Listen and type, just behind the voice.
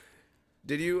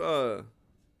Did you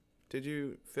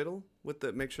fiddle with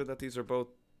the make sure that these are both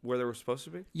where they were supposed to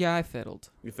be? Yeah, I fiddled.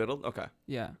 You fiddled? Okay.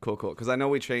 Yeah. Cool. Because I know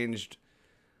we changed.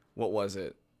 What was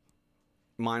it?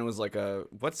 Mine was like a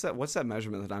what's that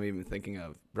measurement that I'm even thinking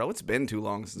of, bro? It's been too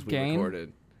long since we Gain?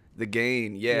 recorded. The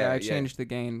gain, yeah. I changed the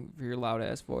gain for your loud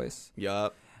ass voice.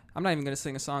 Yup. I'm not even gonna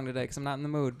sing a song today because I'm not in the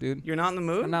mood, dude. You're not in the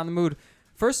mood? I'm not in the mood.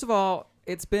 First of all,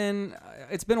 it's been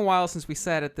a while since we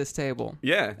sat at this table.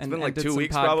 Yeah, it's been like did 2 some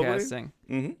weeks probably. podcasting.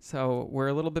 Mm-hmm. So we're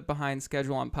a little bit behind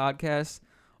schedule on podcasts.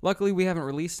 Luckily, we haven't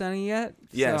released any yet.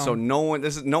 Yeah, so no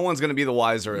one's gonna be the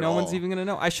wiser at all. No one's even gonna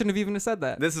know. I shouldn't have even said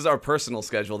that. This is our personal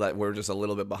schedule that we're just a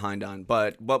little bit behind on,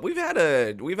 but we've had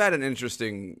an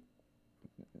interesting,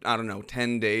 I don't know,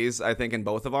 10 days I think in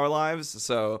both of our lives.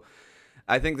 So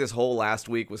I think this whole last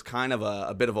week was kind of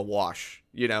a bit of a wash,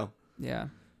 you know. Yeah.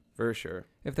 For sure.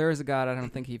 If there is a God, I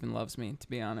don't think he even loves me, to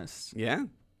be honest. Yeah?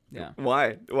 Yeah.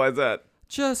 Why? Why is that?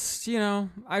 Just,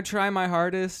 I try my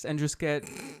hardest and just get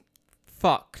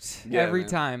fucked every man.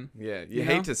 time. Yeah, you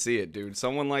hate to see it, dude.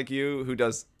 Someone like you who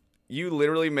you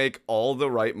literally make all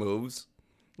the right moves.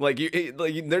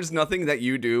 There's nothing that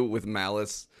you do with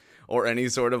malice or any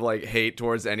sort of like hate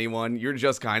towards anyone. You're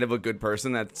just kind of a good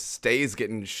person that stays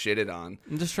getting shitted on.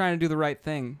 I'm just trying to do the right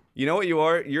thing. You know what you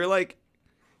are? You're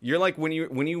like when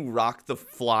you rock the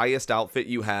flyest outfit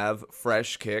you have,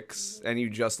 fresh kicks, and you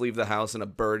just leave the house and a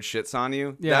bird shits on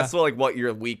you. Yeah. That's what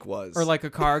your week was. Or like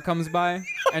a car comes by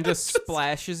and just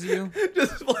splashes you.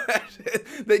 Just splash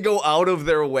it. They go out of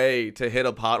their way to hit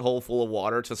a pothole full of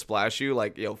water to splash you.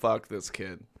 Like, yo, fuck this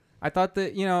kid. I thought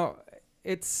that,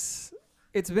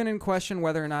 it's been in question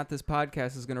whether or not this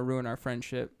podcast is going to ruin our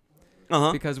friendship.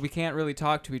 Because we can't really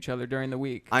talk to each other during the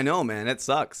week. I know, man. It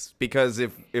sucks. Because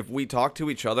if we talk to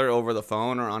each other over the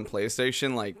phone or on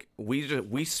PlayStation, like,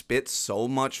 we spit so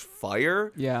much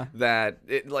fire that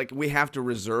we have to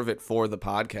reserve it for the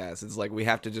podcast. It's like we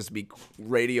have to just be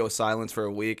radio silence for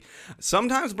a week.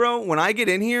 Sometimes, bro, when I get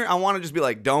in here, I want to just be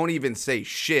like, don't even say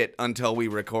shit until we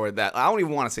record that. I don't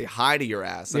even want to say hi to your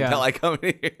ass until I come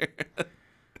in here.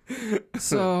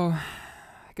 So,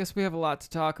 I guess we have a lot to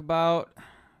talk about.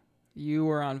 You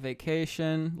were on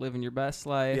vacation, living your best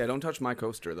life. Yeah, don't touch my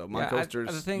coaster, though. My coaster's...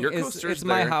 The thing your is, coaster's it's there.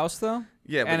 my house, though.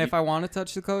 Yeah, and if I want to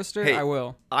touch the coaster, hey, I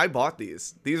will. I bought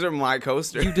these. These are my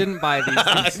coasters. You didn't buy these.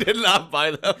 I did not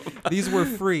buy them. These were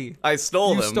free. I stole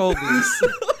them. You stole these.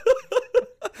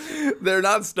 They're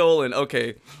not stolen.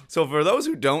 Okay, so for those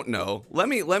who don't know, let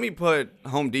me put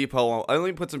Home Depot. Let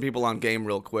me put some people on game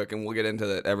real quick, and we'll get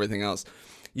into everything else.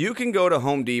 You can go to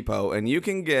Home Depot, and you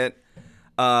can get...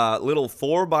 little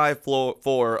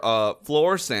 4x4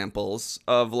 floor samples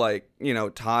of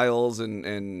tiles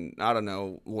and I don't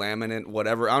know, laminate,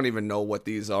 whatever. I don't even know what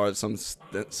these are, some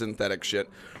synthetic shit.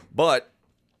 But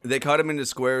they cut them into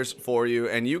squares for you,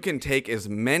 and you can take as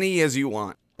many as you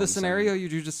want. The scenario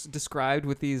you just described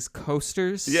with these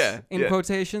coasters, in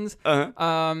quotations,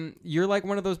 you're like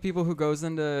one of those people who goes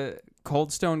into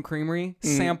Cold Stone Creamery,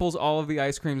 samples all of the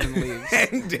ice creams and leaves.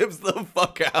 And dips the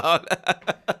fuck out.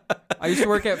 I used to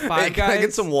work at Five Guys. Can I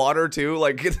get some water too?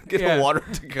 Like, get the water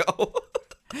to go.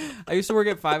 I used to work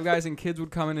at Five Guys, and kids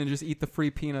would come in and just eat the free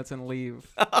peanuts and leave.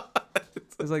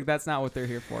 It's like, that's not what they're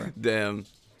here for. Damn.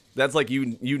 That's like you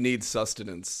need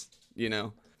sustenance, you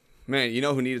know? Man, you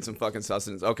know who needed some fucking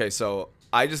sustenance? Okay, so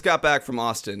I just got back from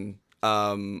Austin.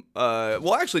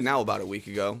 Well, actually now about a week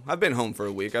ago. I've been home for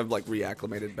a week. I've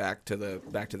reacclimated back to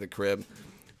the crib.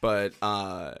 But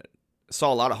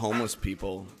saw a lot of homeless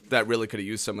people that really could have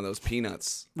used some of those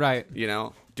peanuts. Right. You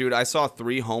know? Dude, I saw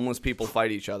 3 homeless people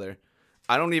fight each other.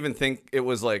 I don't even think it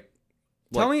was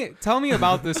Tell me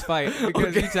about this fight,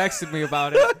 because you texted me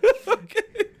about it. Okay.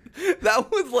 That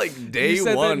was day you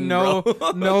said one,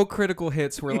 that no critical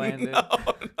hits were landed. No.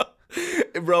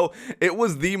 Bro, it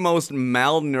was the most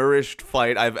malnourished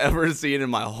fight I've ever seen in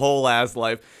my whole ass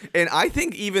life. And I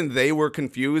think even they were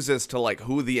confused as to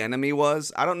who the enemy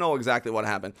was. I don't know exactly what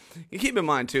happened. You keep in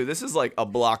mind too, this is a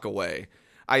block away.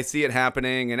 I see it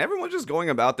happening and everyone's just going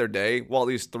about their day while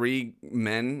these 3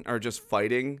 men are just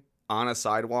fighting on a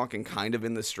sidewalk and kind of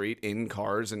in the street in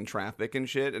cars and traffic and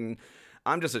shit. And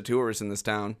I'm just a tourist in this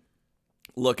town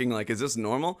looking is this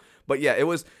normal? But yeah, it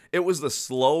was the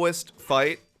slowest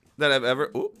fight that I've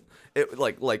ever.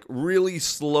 It really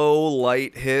slow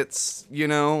light hits, you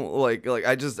know,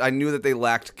 I knew that they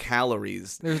lacked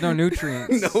calories. There's no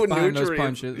nutrients. No behind nutrients. Those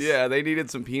punches. Yeah, they needed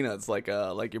some peanuts, like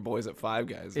your boys at Five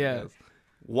Guys. Yeah.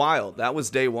 Wild. That was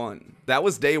day one. That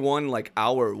was day one, like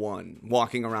hour one,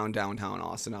 walking around downtown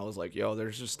Austin. I was like, yo,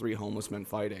 there's just 3 homeless men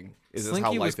fighting. Is this how life is?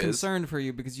 Slinky was concerned for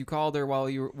you because you called her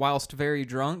whilst very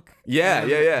drunk. Yeah.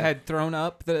 Had thrown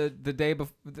up the day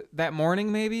before, that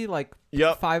morning, maybe like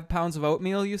 5 pounds of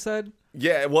oatmeal. You said.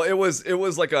 Yeah. Well, it was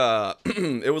like a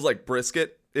it was like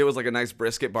brisket. It was like a nice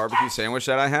brisket barbecue sandwich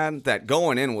that I had that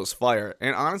going in was fire.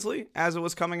 And honestly, as it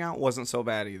was coming out, wasn't so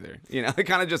bad either. You know, it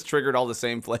kind of just triggered all the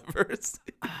same flavors.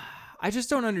 I just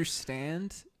don't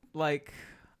understand. Like,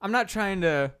 I'm not trying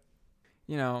to,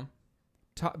 you know,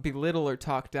 belittle or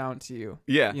talk down to you.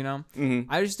 Yeah. You know? Mm-hmm.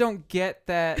 I just don't get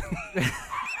that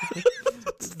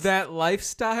that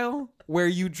lifestyle where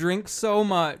you drink so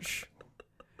much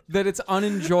that it's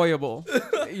unenjoyable.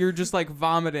 You're just like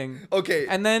vomiting. Okay.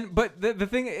 And then, but the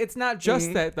thing, it's not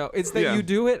just that though. It's that you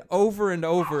do it over and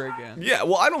over again. Yeah.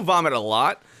 Well, I don't vomit a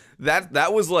lot.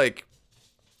 That was like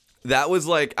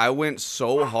I went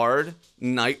so hard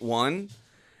night one.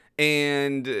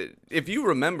 And if you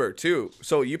remember too,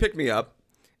 so you picked me up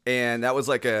and that was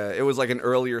it was like an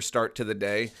earlier start to the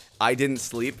day. I didn't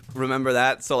sleep. Remember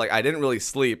that? So like I didn't really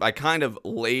sleep. I kind of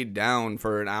laid down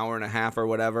for an hour and a half or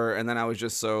whatever. And then I was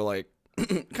just so like,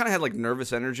 kind of had like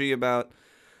nervous energy about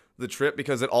the trip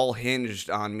because it all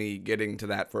hinged on me getting to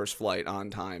that first flight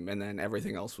on time. And then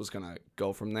everything else was going to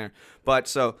go from there. But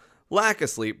so lack of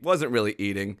sleep, wasn't really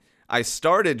eating. I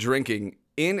started drinking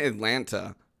in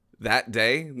Atlanta that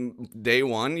day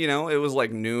one, you know, it was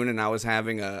like noon and I was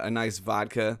having a nice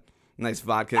vodka and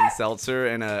seltzer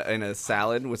and a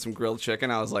salad with some grilled chicken.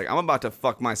 I was like, I'm about to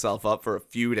fuck myself up for a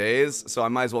few days, so I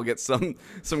might as well get some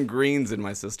greens in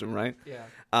my system, right? Yeah.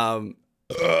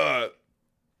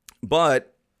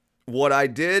 But what I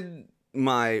did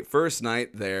my first night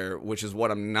there, which is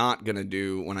what I'm not going to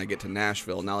do when I get to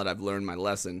Nashville, now that I've learned my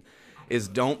lesson, is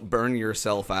don't burn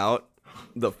yourself out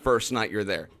the first night you're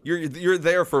there. You're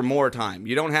there for more time.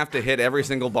 You don't have to hit every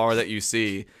single bar that you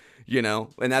see, you know,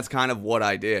 and that's kind of what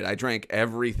I did. I drank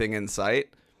everything in sight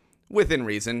within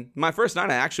reason. My first night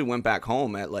I actually went back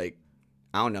home at like,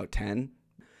 I don't know, 10.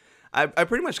 I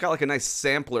pretty much got like a nice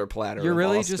sampler platter. You're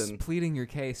really Austin. just pleading your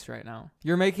case right now.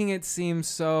 You're making it seem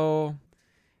so...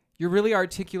 You're really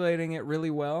articulating it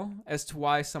really well as to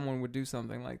why someone would do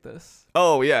something like this.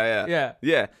 Oh, yeah.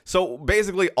 So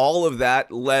basically all of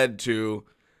that led to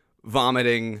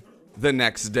vomiting the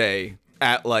next day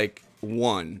at like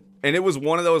 1. And it was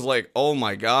one of those like, oh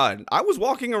my God. I was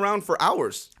walking around for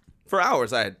hours.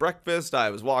 I had breakfast. I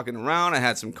was walking around. I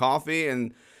had some coffee.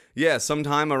 And yeah,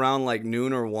 sometime around like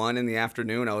noon or 1 in the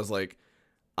afternoon, I was like,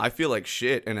 I feel like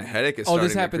shit and a headache is starting to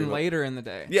this happened creep up. later in the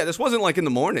day. Yeah, this wasn't like in the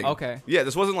morning. Okay. Yeah,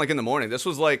 this wasn't like in the morning. This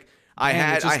was like I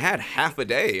had half a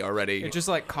day already. It just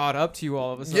like caught up to you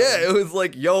all of a sudden. Yeah, it was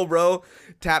like, yo, bro,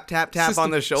 tap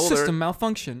on the shoulder. System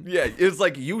malfunction. Yeah, it was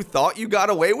like you thought you got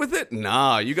away with it?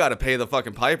 Nah, you got to pay the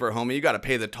fucking piper, homie. You got to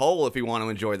pay the toll if you want to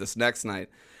enjoy this next night.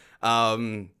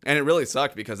 And it really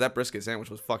sucked because that brisket sandwich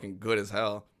was fucking good as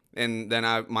hell. And then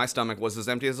my stomach was as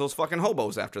empty as those fucking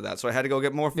hobos after that, so I had to go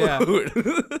get more food.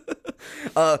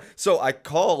 Yeah. So I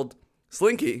called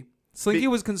Slinky. Slinky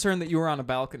was concerned that you were on a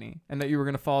balcony and that you were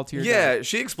going to fall to your death. Yeah,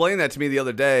 she explained that to me the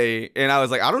other day, and I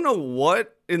was like, I don't know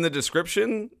what in the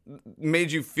description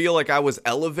made you feel like I was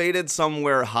elevated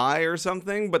somewhere high or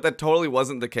something, but that totally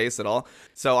wasn't the case at all.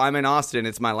 So I'm in Austin.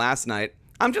 It's my last night.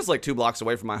 I'm just like 2 blocks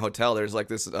away from my hotel. There's like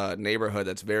this neighborhood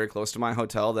that's very close to my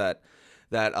hotel that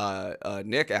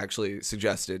Nick actually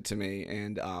suggested to me,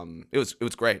 and it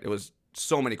was great. It was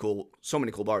so many cool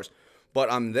bars. But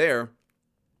I'm there,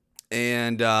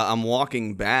 and I'm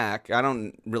walking back. I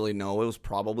don't really know. It was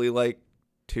probably like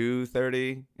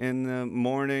 2:30 in the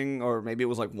morning, or maybe it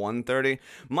was like 1:30.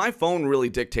 My phone really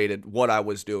dictated what I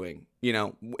was doing. You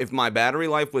know, if my battery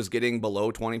life was getting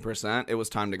below 20%, it was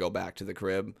time to go back to the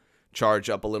crib, charge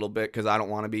up a little bit, because I don't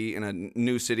want to be in a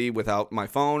new city without my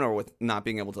phone or with not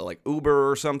being able to like Uber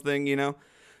or something, you know?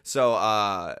 So,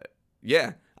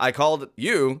 yeah, I called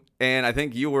you, and I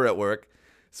think you were at work.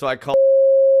 So I called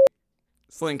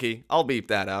Slinky. I'll beep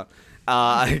that out.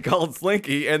 I called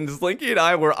Slinky, and Slinky and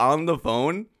I were on the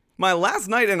phone. My last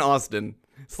night in Austin,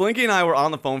 Slinky and I were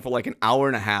on the phone for like an hour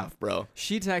and a half, bro.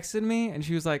 She texted me, and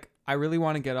she was like, I really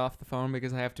want to get off the phone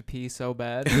because I have to pee so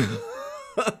bad.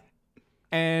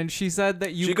 And she said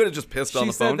that you... She could have just pissed on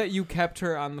the phone. She said that you kept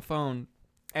her on the phone.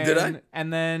 And, did I?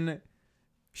 And then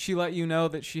she let you know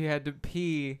that she had to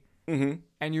pee. Mm-hmm.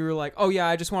 And you were like, oh, yeah,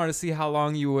 I just wanted to see how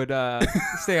long you would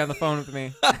stay on the phone with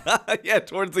me. Yeah,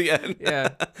 towards the end. Yeah.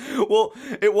 Well,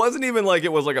 it wasn't even like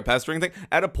it was like a pestering thing.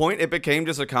 At a point, it became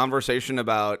just a conversation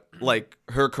about like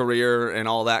her career and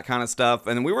all that kind of stuff.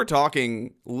 And we were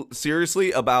talking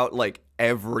seriously about like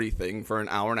everything for an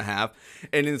hour and a half.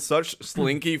 And in such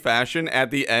slinky fashion, at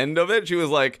the end of it, she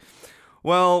was like,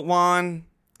 well, Juan,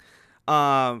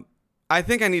 I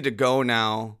think I need to go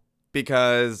now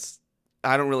because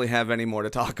I don't really have any more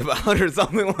to talk about or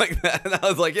something like that. And I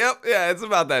was like, yep, yeah, it's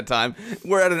about that time.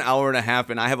 We're at an hour and a half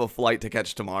and I have a flight to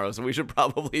catch tomorrow, so we should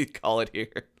probably call it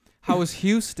here. How was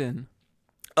Houston?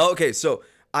 Okay, so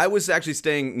I was actually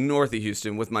staying north of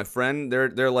Houston with my friend.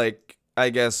 They're like, I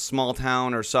guess, small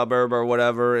town or suburb or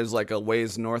whatever is like a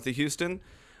ways north of Houston.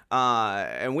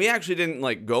 And we actually didn't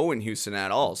like go in Houston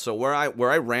at all. So where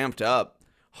I ramped up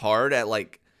hard at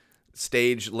like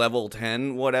stage level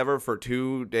 10 whatever for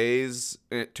 2 days,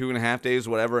 2.5 days,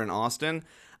 whatever in Austin,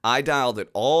 I dialed it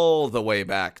all the way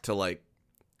back to like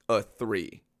a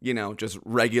 3, just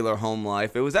regular home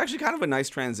life. It was actually kind of a nice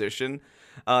transition.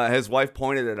 His wife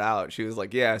pointed it out. She was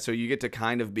like, yeah, so you get to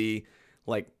kind of be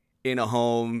like in a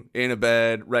home, in a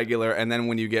bed, regular, and then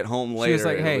when you get home later, she was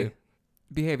like, hey,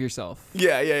 behave yourself.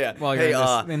 Yeah. While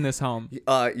you're in this home.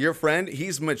 Your friend,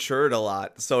 he's matured a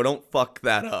lot, so don't fuck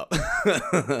that up.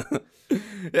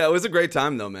 Yeah, it was a great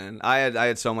time though, man. I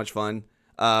had so much fun.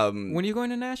 When are you going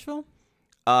to Nashville?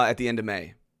 At the end of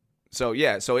May. So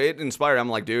yeah, so it inspired. I'm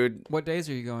like, dude. What days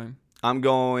are you going? I'm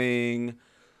going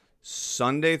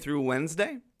Sunday through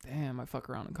Wednesday. Damn, I fuck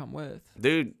around and come with.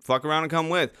 Dude, fuck around and come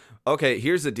with. Okay,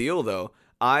 here's the deal though.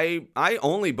 I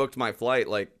only booked my flight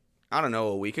like, I don't know,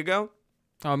 a week ago.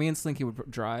 Oh, me and Slinky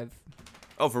would drive.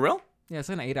 Oh, for real? Yeah, it's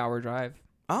an 8-hour drive.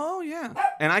 Oh, yeah.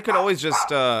 And I could always just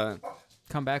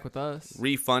come back with us.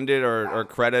 Refund it or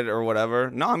credit or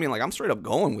whatever. No, I mean, like, I'm straight up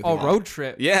going with you. Oh, road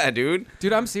trip. Yeah, dude.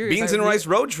 Dude, I'm serious. Beans and rice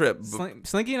road trip.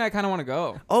 Slinky and I kind of want to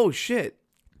go. Oh, shit.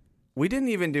 We didn't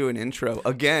even do an intro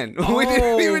again. We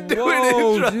didn't even do an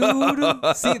intro,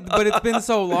 dude. See, but it's been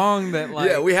so long that like,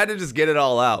 yeah, we had to just get it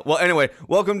all out. Well, anyway,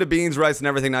 welcome to Beans, Rice, and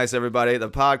Everything Nice, everybody. The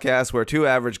podcast where two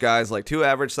average guys like two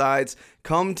average sides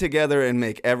come together and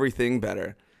make everything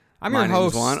better. I'm your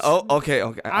host. Juan. Oh, okay.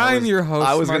 I'm your host.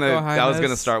 I was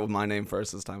gonna start with my name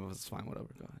first this time. It's fine. Whatever.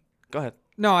 Go ahead.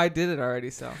 No, I did it already,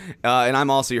 so. And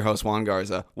I'm also your host, Juan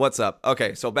Garza. What's up?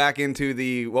 Okay, so back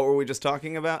into what were we just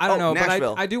talking about? I don't know,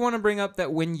 Nashville. but I do want to bring up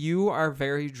that when you are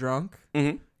very drunk,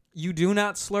 you do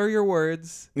not slur your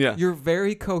words. Yeah. You're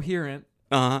very coherent.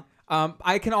 Uh-huh.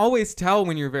 I can always tell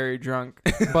when you're very drunk,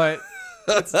 but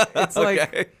it's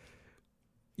like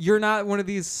you're not one of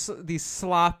these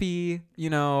sloppy,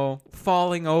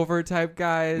 falling over type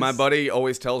guys. My buddy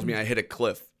always tells me I hit a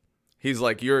cliff. He's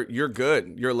like, you're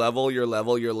good. You're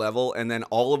level. And then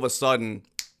all of a sudden,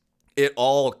 it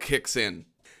all kicks in.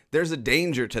 There's a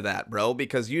danger to that, bro,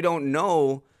 because you don't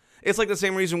know. It's like the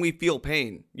same reason we feel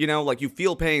pain. Like you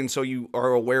feel pain, so you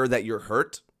are aware that you're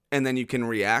hurt, and then you can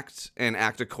react and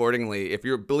act accordingly. If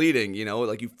you're bleeding,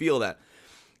 like you feel that.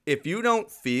 If you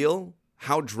don't feel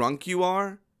how drunk you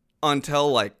are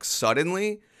until like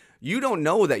suddenly, you don't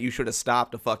know that you should have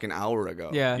stopped a fucking hour ago.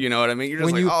 Yeah. You know what I mean? You're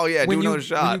just oh, yeah, do another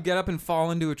shot. When you get up and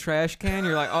fall into a trash can,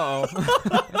 you're like, uh-oh.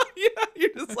 Yeah, you're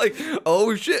just like,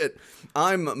 oh, shit.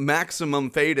 I'm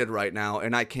maximum faded right now,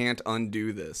 and I can't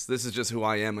undo this. This is just who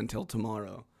I am until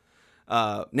tomorrow.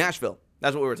 Nashville.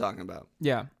 That's what we were talking about.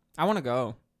 Yeah. I want to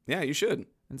go. Yeah, you should.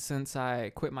 And since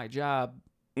I quit my job,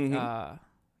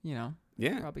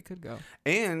 yeah, probably could go.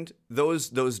 And those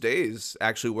days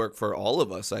actually work for all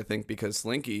of us, I think, because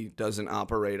Slinky doesn't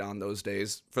operate on those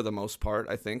days for the most part,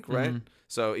 I think, right?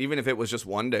 So even if it was just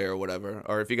one day or whatever,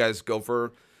 or if you guys go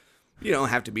for, you don't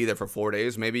have to be there for 4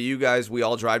 days. Maybe we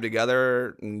all drive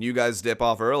together and you guys dip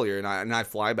off earlier and I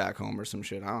fly back home or some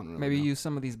shit. I don't know. Maybe use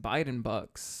some of these Biden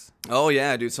bucks. Oh,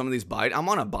 yeah, dude. Some of these I'm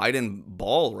on a Biden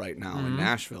ball right now in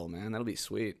Nashville, man. That'll be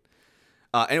sweet.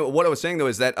 Anyway, what I was saying, though,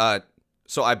 is that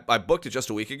so I booked it just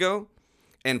a week ago,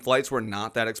 and flights were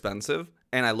not that expensive.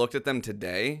 And I looked at them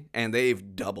today, and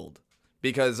they've doubled.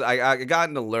 Because I got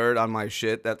an alert on my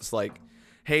shit that's like,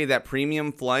 hey, that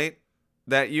premium flight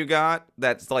that you got,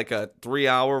 that's like a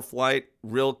 3-hour flight,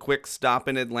 real quick stop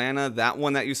in Atlanta, that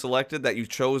one that you selected, that you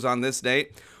chose on this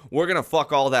date, we're going to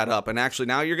fuck all that up. And actually,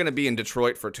 now you're going to be in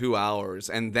Detroit for 2 hours,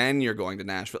 and then you're going to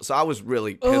Nashville. So I was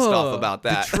really pissed off about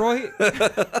that. Detroit?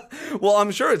 Well,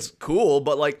 I'm sure it's cool,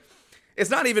 but like, it's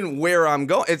not even where I'm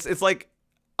going. It's like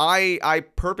I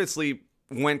purposely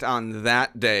went on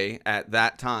that day at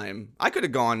that time. I could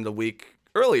have gone the week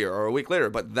earlier or a week later,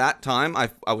 but that time I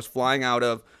was flying out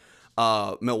of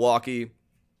Milwaukee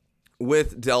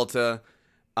with Delta.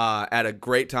 at a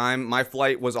great time. My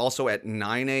flight was also at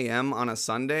 9 a.m. on a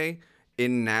Sunday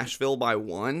in Nashville by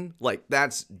 1. Like,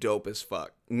 that's dope as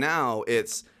fuck. Now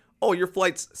it's, oh, your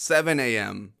flight's 7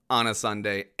 a.m. on a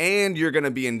Sunday, and you're going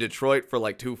to be in Detroit for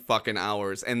like 2 fucking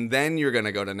hours, and then you're going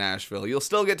to go to Nashville. You'll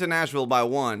still get to Nashville by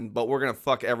 1, but we're going to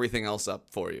fuck everything else up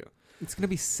for you. It's going to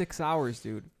be 6 hours,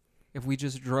 dude. If we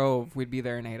just drove, we'd be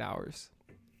there in 8 hours.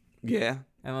 Yeah.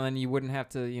 And then you wouldn't have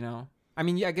to, you know. I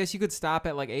mean, I guess you could stop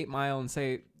at like 8 Mile and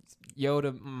say yo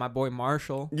to my boy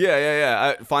Marshall.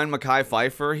 Yeah. Find Mekhi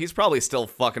Phifer. He's probably still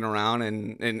fucking around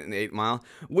in 8 Mile.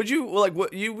 Would you, like,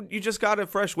 what you just got a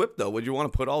fresh whip, though. Would you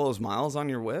want to put all those miles on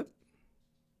your whip?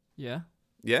 Yeah.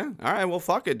 Yeah? All right, well,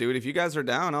 fuck it, dude. If you guys are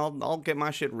down, I'll get my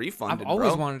shit refunded, I've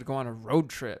always wanted to go on a road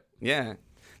trip. Yeah.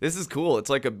 This is cool.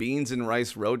 It's like a beans and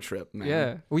rice road trip, man.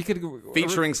 Yeah. We could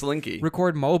featuring Slinky.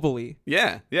 Record mobily.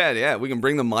 Yeah. We can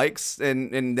bring the mics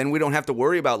and then we don't have to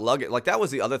worry about luggage. Like, that was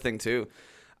the other thing too.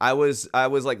 I was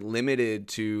like limited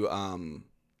to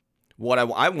what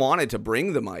I wanted to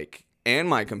bring the mic and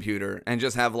my computer and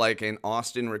just have like an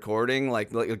Austin recording,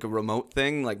 like a remote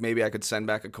thing. Like, maybe I could send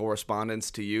back a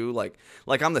correspondence to you. Like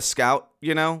I'm the scout,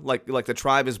 you know, like the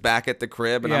tribe is back at the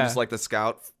crib and I'm just like the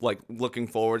scout, like looking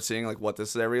forward, seeing like what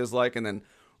this area is like and then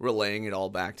relaying it all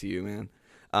back to you,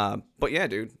 man. But yeah,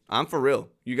 dude, I'm for real.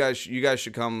 You guys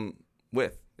should come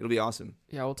with. It'll be awesome.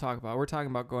 Yeah, we're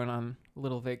talking about going on a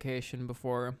little vacation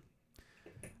before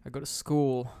I go to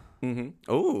school.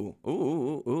 Mm-hmm.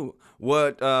 Ooh.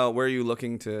 What? Where are you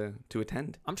looking to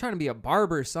attend? I'm trying to be a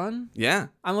barber, son. Yeah.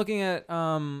 I'm looking at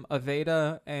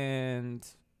Aveda and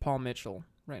Paul Mitchell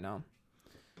right now.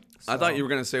 So, I thought you were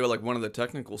gonna say like one of the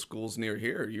technical schools near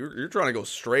here. You're trying to go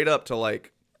straight up to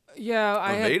like. Yeah,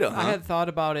 Aveda, I had thought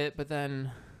about it, but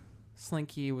then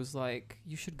Slinky was like,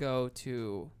 "You should go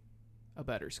to a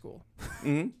better school."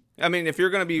 Mm-hmm. I mean, if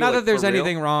you're gonna be not like, that there's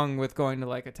anything wrong with going to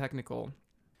like a technical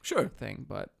thing,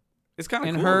 but it's kind of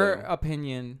in cool, her though.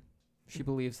 opinion, she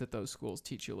believes that those schools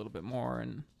teach you a little bit more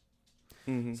and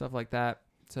stuff like that.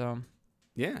 So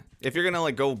yeah, if you're gonna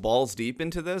like go balls deep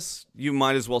into this, you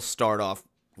might as well start off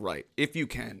right if you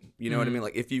can. You know what I mean?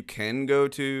 Like, if you can go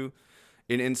to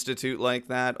an institute like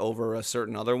that over a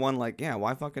certain other one, like, yeah,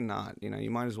 why fucking not? You know, you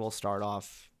might as well start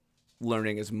off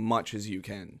learning as much as you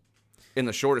can in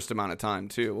the shortest amount of time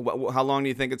too. How long do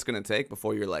you think it's gonna take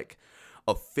before you're like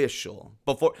official?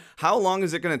 How long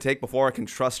is it gonna take before I can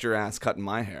trust your ass cutting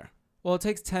my hair? Well, it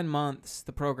takes 10 months,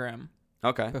 the program.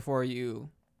 Okay. Before you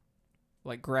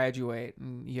like graduate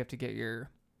and you have to get your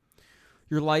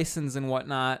license and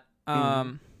whatnot. I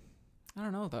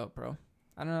don't know though, bro.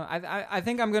 I don't know. I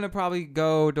think I'm gonna probably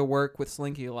go to work with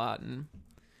Slinky a lot and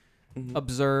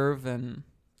observe, and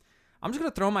I'm just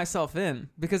gonna throw myself in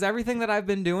because everything that I've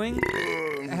been doing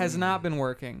has not been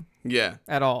working. Yeah.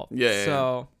 At all. Yeah.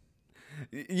 So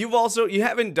you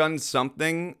haven't done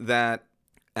something that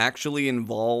actually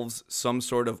involves some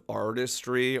sort of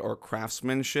artistry or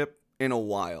craftsmanship in a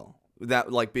while.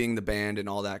 That, like, being the band and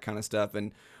all that kind of stuff,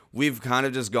 and we've kind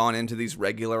of just gone into these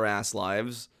regular ass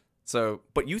lives. So,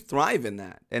 but you thrive in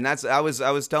that, and that's I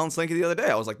was telling Slinky the other day.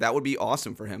 I was like, that would be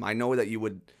awesome for him. I know that you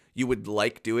would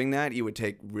like doing that. You would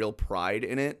take real pride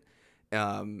in it,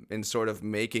 in sort of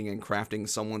making and crafting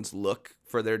someone's look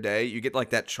for their day. You get like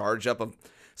that charge up of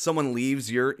someone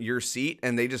leaves your seat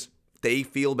and they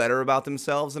feel better about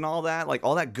themselves and all that, like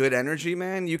all that good energy,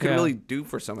 man. You can really do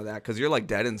for some of that because you're like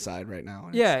dead inside right now.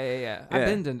 Yeah. I've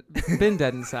been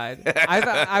dead inside.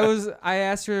 I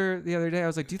asked her the other day. I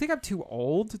was like, "Do you think I'm too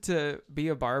old to be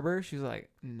a barber?" She was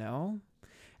like, "No."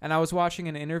 And I was watching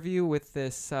an interview with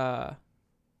this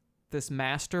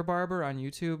master barber on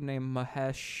YouTube named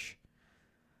Mahesh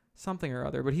something or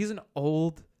other, but he's an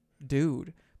old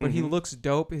dude. But he looks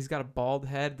dope. He's got a bald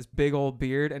head, this big old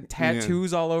beard, and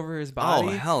tattoos all over his body.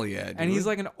 Oh, hell yeah, dude. And he's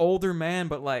like an older man,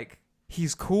 but like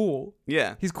he's cool.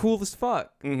 Yeah. He's cool as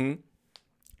fuck. Mm-hmm.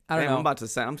 I don't know. I'm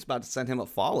just about to send him a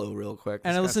follow real quick.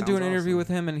 And I listened to an interview with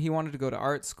him, and he wanted to go to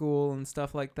art school and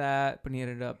stuff like that, but he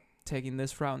ended up taking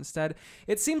this route instead.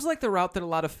 It seems like the route that a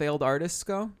lot of failed artists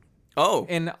go. Oh.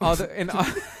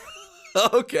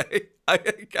 Okay. I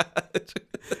got it.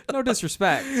 No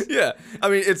disrespect. Yeah. I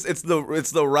mean, it's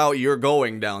the route you're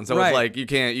going down. So it's like you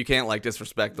can't like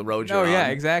disrespect the road you're on. Oh yeah,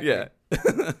 exactly.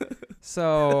 Yeah.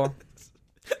 So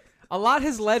a lot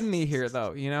has led me here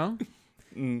though, you know?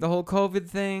 The whole COVID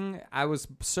thing, I was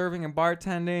serving and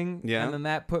bartending, and then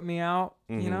that put me out,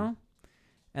 you know?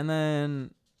 And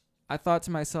then I thought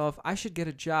to myself, I should get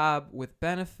a job with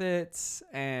benefits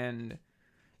and,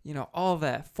 you know, all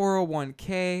that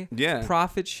 401k,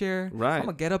 profit share. Right. I'm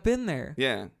going to get up in there.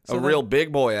 Yeah. So real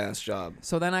big boy ass job.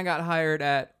 So then I got hired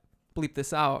at, bleep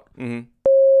this out,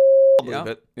 I'll believe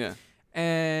it. Yeah.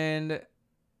 And,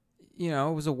 you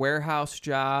know, it was a warehouse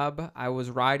job. I was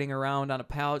riding around on a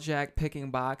pallet jack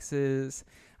picking boxes.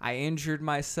 I injured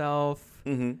myself,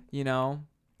 you know,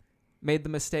 made the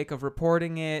mistake of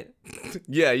reporting it.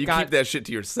 Yeah, you keep that shit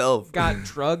to yourself. Got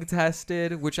drug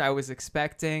tested, which I was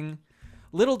expecting.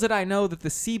 Little did I know that the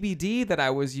CBD that I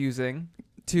was using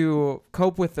to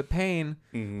cope with the pain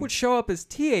would show up as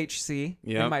THC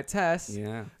in my test.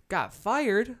 Yeah. Got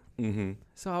fired.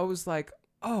 So I was like,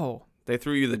 oh. They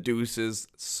threw you the deuces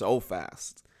so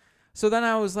fast. So then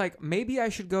I was like, maybe I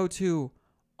should go to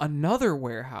another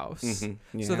warehouse.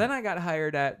 Yeah. So then I got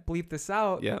hired at, bleep this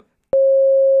out. Yep.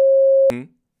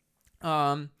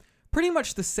 Pretty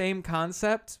much the same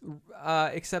concept,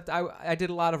 except I did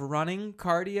a lot of running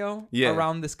cardio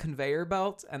around this conveyor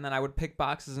belt, and then I would pick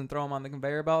boxes and throw them on the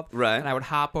conveyor belt. Right. And I would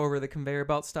hop over the conveyor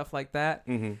belt, stuff like that.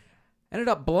 Ended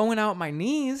up blowing out my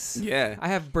knees. Yeah. I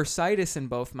have bursitis in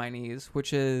both my knees,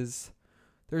 which is,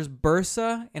 there's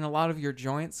bursa in a lot of your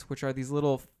joints, which are these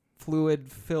little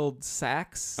fluid-filled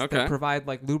sacs that provide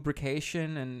like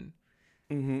lubrication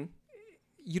and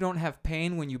you don't have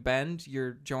pain when you bend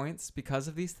your joints because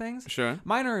of these things. Sure.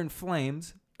 Mine are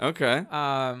inflamed. Okay.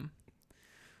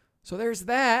 So there's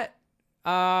that.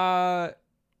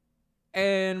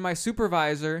 And my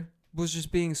supervisor was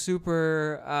just being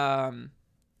super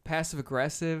passive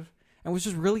aggressive and was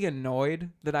just really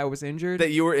annoyed that I was injured. That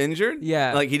you were injured?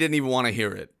 Yeah. Like he didn't even want to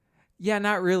hear it. Yeah,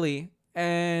 not really.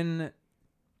 And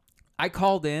I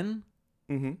called in.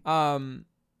 And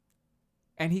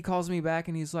he calls me back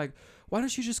and he's like, why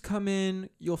don't you just come in?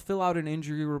 You'll fill out an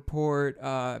injury report.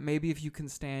 Maybe if you can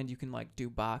stand, you can like do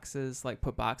boxes, like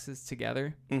put boxes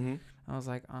together. I was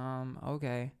like,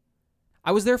 okay.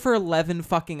 I was there for 11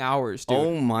 fucking hours, dude.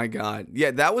 Oh my God.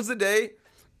 Yeah, that was the day.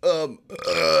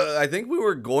 I think we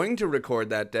were going to record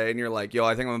that day and you're like, yo,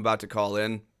 I think I'm about to call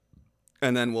in.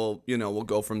 And then we'll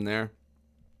go from there.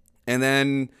 And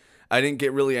then I didn't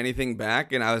get really anything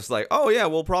back, and I was like, "Oh yeah,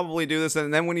 we'll probably do this."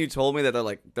 And then when you told me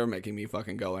that they're making me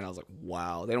fucking go, and I was like,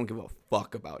 "Wow, they don't give a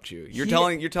fuck about you." You're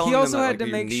telling He them also that had to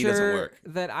your make knee doesn't sure work.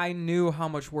 that I knew how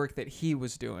much work that he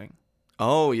was doing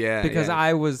Oh yeah, because yeah.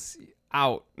 I was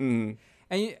out. And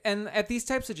at these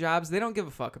types of jobs, they don't give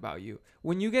a fuck about you.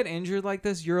 When you get injured like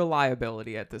this, you're a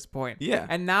liability at this point. Yeah.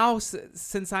 And now,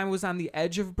 since I was on the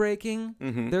edge of breaking,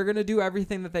 they're gonna do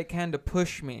everything that they can to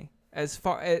push me. As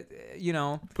far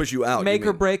push you out, make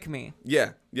or break me.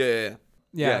 Yeah.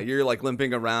 You're like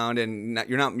limping around, and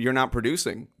you're not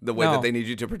producing the way that they need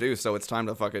you to produce. So it's time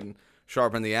to fucking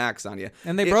sharpen the axe on you.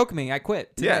 And they broke me. I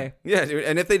quit today. Yeah, dude.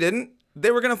 And if they didn't,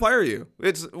 they were gonna fire you.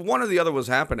 It's one or the other was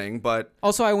happening. But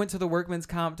also, I went to the workman's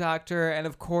comp doctor, and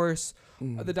of course,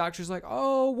 the doctor's like,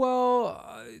 "Oh well,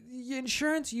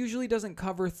 insurance usually doesn't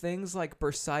cover things like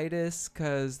bursitis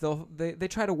because they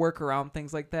try to work around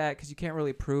things like that because you can't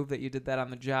really prove that you did that on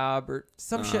the job or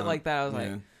some shit like that." I was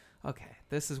like, "Okay,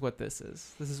 this is what this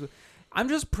is. I'm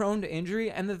just prone to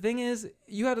injury." And the thing is,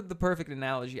 you had the perfect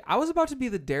analogy. I was about to be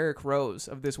the Derrick Rose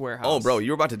of this warehouse. Oh, bro,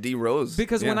 you were about to D-Rose.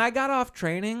 Because when I got off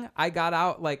training, I got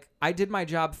out, like, I did my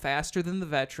job faster than the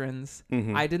veterans.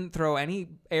 I didn't throw any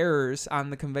errors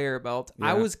on the conveyor belt.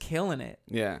 I was killing it.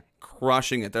 Yeah,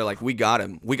 crushing it. They're like, we got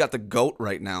him. We got the GOAT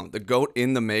right now. The GOAT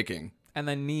in the making. And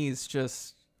then knees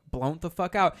just blown the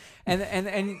fuck out. And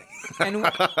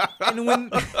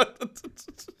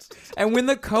when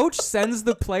the coach sends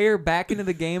the player back into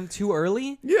the game too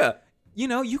early,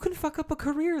 you can fuck up a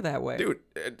career that way. Dude,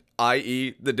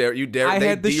 i.e. I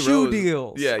had the shoe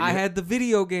deals. Yeah, I had the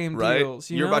video game deals.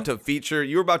 You're about to feature.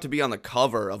 You were about to be on the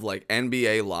cover of like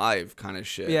NBA Live kind of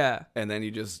shit. Yeah. And then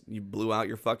you blew out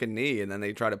your fucking knee, and then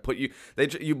they try to put you.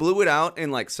 You blew it out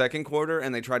in like second quarter,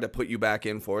 and they tried to put you back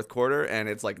in fourth quarter, and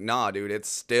it's like, nah, dude, it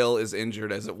still as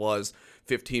injured as it was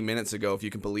 15 minutes ago, if you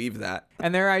can believe that.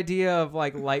 And their idea of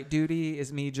like light duty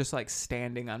is me just like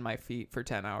standing on my feet for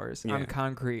 10 hours on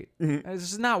concrete. It's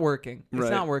just not working. It's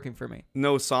not working for me.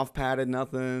 No soft padded,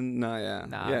 nothing. No, yeah.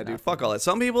 Nah, dude, fuck all that.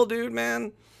 Some people, dude,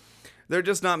 man, they're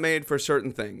just not made for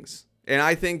certain things. And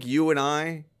I think you and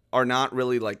I are not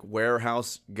really like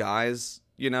warehouse guys.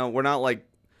 You know, we're not like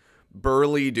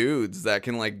burly dudes that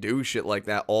can like do shit like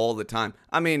that all the time.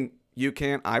 I mean, you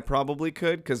can't. I probably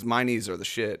could because my knees are the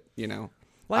shit, you know.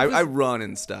 I run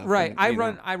and stuff. Right.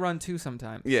 And, I run too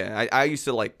sometimes. Yeah. I used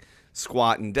to like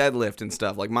squat and deadlift and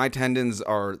stuff. Like my tendons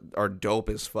are dope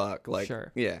as fuck. Like,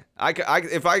 sure. Yeah.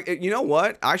 You know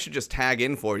what? I should just tag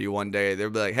in for you one day. They'll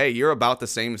be like, hey, you're about the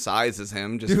same size as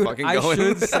him. Just fucking go in. I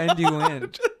should send you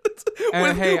in.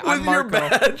 And hey, I'm Marco. Your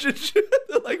badge and shit.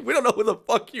 Like, we don't know who the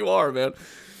fuck you are, man.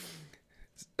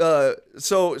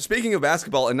 So speaking of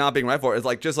basketball and not being right for it, it's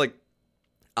like, just like,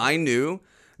 I knew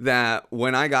that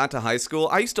when I got to high school,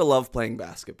 I used to love playing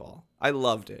basketball. I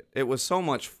loved it. It was so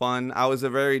much fun. I was a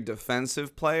very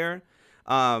defensive player.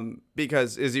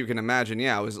 Because as you can imagine,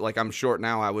 yeah, I was like, I'm short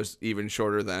now. I was even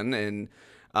shorter then. And,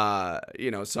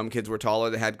 some kids were taller.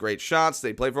 They had great shots.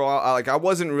 They played for a while. Like, I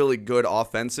wasn't really good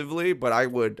offensively, but I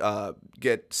would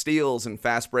get steals and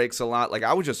fast breaks a lot. Like,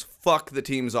 I would just fuck the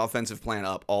team's offensive plan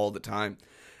up all the time.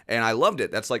 And I loved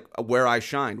it. That's like where I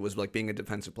shined, was like being a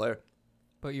defensive player.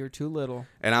 But you're too little.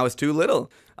 And I was too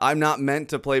little. I'm not meant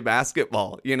to play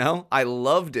basketball, I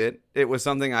loved it. It was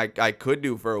something I could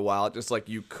do for a while, just like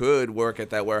you could work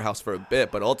at that warehouse for a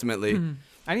bit, but ultimately...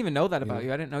 I didn't even know that about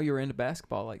you. I didn't know you were into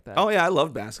basketball like that. Oh, yeah, I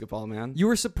loved basketball, man. You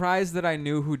were surprised that I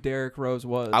knew who Derrick Rose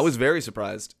was. I was very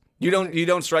surprised. You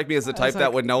don't strike me as the type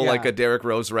that would know like a Derrick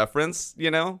Rose reference,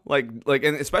 like,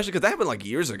 and especially because that happened like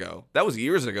years ago. That was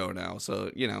years ago now,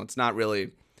 so it's not really.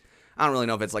 I don't really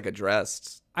know if it's like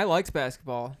addressed. I liked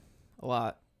basketball a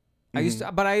lot. I used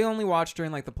to, but I only watched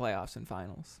during like the playoffs and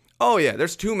finals. Oh yeah,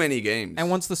 there's too many games.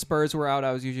 And once the Spurs were out,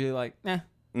 I was usually like, I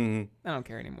don't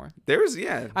care anymore.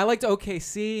 I liked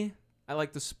OKC. I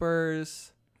liked the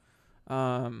Spurs. Who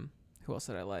else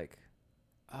did I like?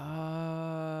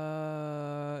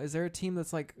 Is there a team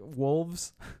that's like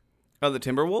Wolves? Oh, the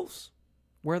Timberwolves?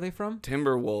 Where are they from?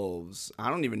 Timberwolves. I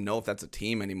don't even know if that's a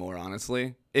team anymore,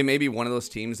 honestly. It may be one of those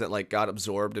teams that like got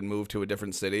absorbed and moved to a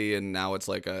different city, and now it's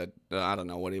like I don't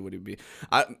know, what would it be?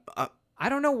 I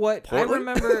don't know what. Portland?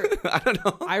 I remember. I don't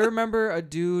know. I remember a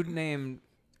dude named,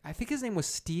 I think his name was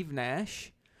Steve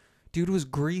Nash. Dude was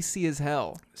greasy as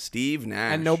hell. Steve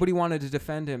Nash. And nobody wanted to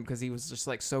defend him because he was just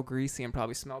like so greasy and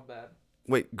probably smelled bad.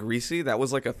 Wait, greasy? That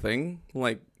was like a thing?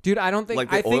 Like, dude, I don't think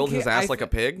like they oiled his ass like a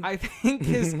pig? I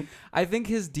think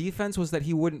his defense was that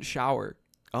he wouldn't shower.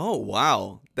 Oh,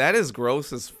 wow. That is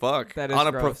gross as fuck. That is on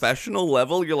a gross. Professional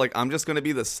level, you're like, I'm just going to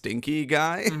be the stinky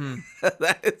guy?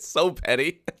 That is so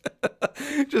petty.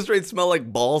 Just straight smell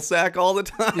like ball sack all the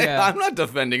time. Yeah. I'm not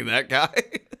defending that guy.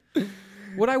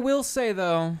 What I will say,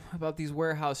 though, about these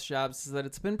warehouse jobs is that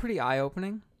it's been pretty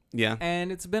eye-opening. Yeah.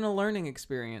 And it's been a learning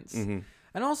experience. And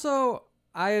also,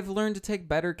 I have learned to take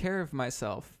better care of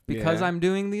myself. Because I'm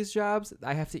doing these jobs,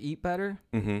 I have to eat better.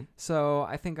 So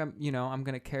I think I'm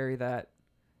going to carry that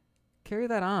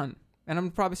on. And I'm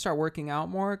going to probably start working out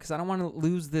more because I don't want to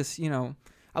lose this,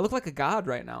 I look like a god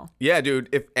right now. Yeah, dude.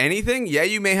 If anything,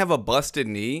 you may have a busted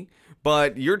knee,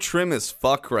 but you're trim as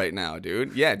fuck right now,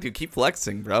 dude. Yeah, dude, keep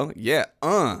flexing, bro. Yeah,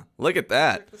 look at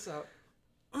that. Check this out.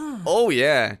 Oh,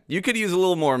 yeah. You could use a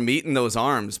little more meat in those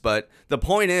arms, but the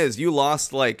point is you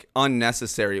lost, like,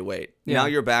 unnecessary weight. Yeah. Now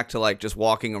you're back to, like, just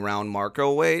walking around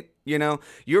Marco weight,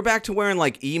 You're back to wearing,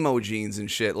 like, emo jeans and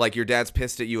shit, like your dad's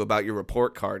pissed at you about your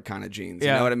report card kind of jeans.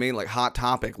 You know what I mean? Like, Hot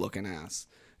Topic looking ass.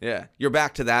 Yeah. You're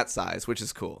back to that size, which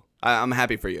is cool. I'm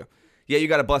happy for you. Yeah, you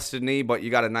got a busted knee, but you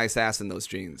got a nice ass in those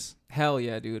jeans. Hell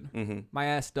yeah, dude. My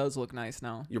ass does look nice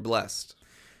now. You're blessed.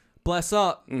 Bless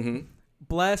up.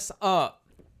 Bless up.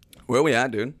 Where we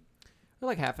at, dude? We're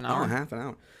like half an hour. Oh, half an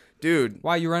hour. Dude.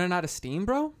 Why, you running out of steam,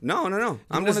 bro? No.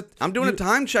 I'm doing a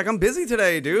time check. I'm busy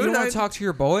today, dude. You don't want to talk to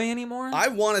your boy anymore? I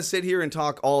want to sit here and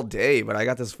talk all day, but I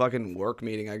got this fucking work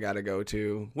meeting I got to go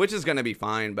to, which is going to be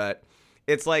fine, but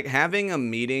it's like having a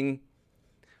meeting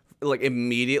like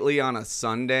immediately on a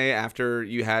Sunday after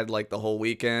you had like the whole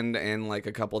weekend and like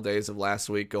a couple days of last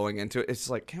week going into it. It's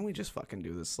like, can we just fucking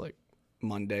do this like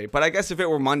Monday? But I guess if it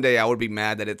were Monday, I would be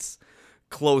mad that it's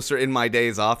closer in my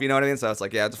days off. You know what I mean? So I was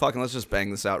like, yeah, let's just bang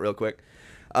this out real quick.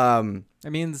 I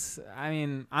mean,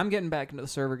 I'm getting back into the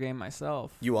server game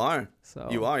myself. You are. So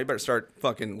you are. You better start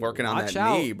fucking working on that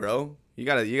knee, bro. You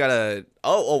gotta.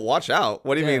 Oh, watch out.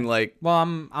 What do you mean, like? Well,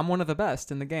 I'm one of the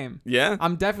best in the game. Yeah.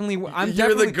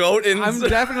 You're the GOAT in. I'm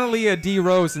definitely a D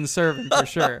Rose in serving for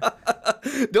sure.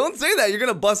 Don't say that. You're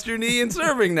gonna bust your knee in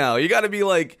serving now. You got to be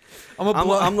like, I'm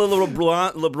the little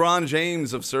LeBron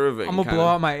James of serving. I'm gonna blow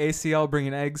out my ACL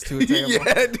bringing eggs to a table.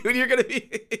 Yeah, dude, you're gonna be.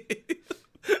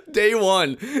 Day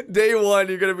one,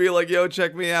 you're gonna be like, yo,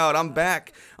 check me out. I'm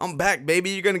back, baby.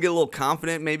 You're gonna get a little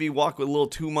confident, maybe walk with a little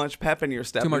too much pep in your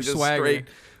step, too much just swagger. Straight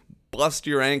bust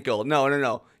your ankle. No. You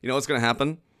know what's gonna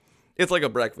happen? It's like a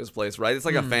breakfast place, right? It's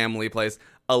like a family place.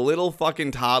 A little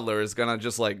fucking toddler is gonna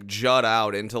just like jut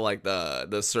out into like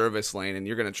the service lane, and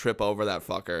you're gonna trip over that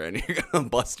fucker, and you're gonna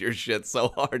bust your shit so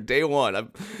hard. Day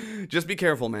one, just be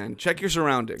careful, man. Check your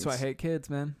surroundings. That's why I hate kids,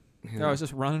 man. Yeah. I was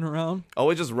just running around.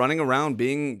 Always just running around,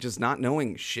 just not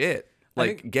knowing shit.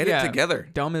 Like, get it together.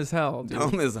 Dumb as hell, dude.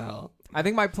 Dumb as hell. I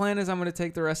think my plan is I'm going to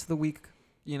take the rest of the week,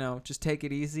 just take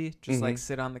it easy. Just like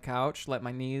sit on the couch, let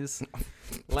my knees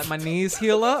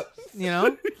heal up,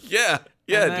 Yeah,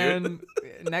 and then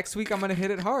dude. Next week I'm going to hit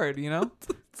it hard,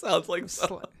 Sounds like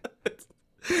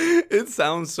it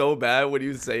sounds so bad when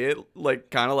you say it, like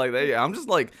kind of like that. Yeah, I'm just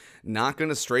like not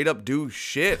gonna straight up do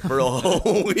shit for a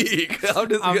whole week.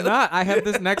 I'm not. I have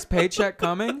this next paycheck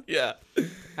coming. Yeah.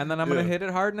 And then I'm gonna hit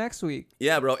it hard next week.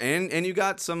 Yeah, bro. And you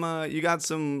got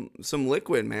some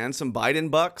liquid, man. Some Biden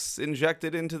bucks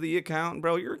injected into the account,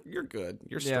 bro. You're good.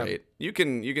 You're straight. You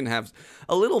can have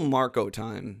a little Marco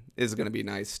time is gonna be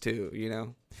nice too. You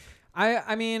know.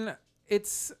 I mean,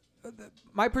 it's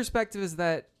my perspective is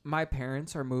that my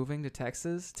parents are moving to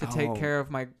Texas to take care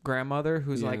of my grandmother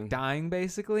who's like dying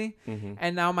basically.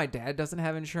 And now my dad doesn't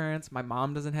have insurance. My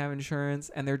mom doesn't have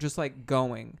insurance. And they're just like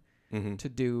going to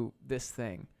do this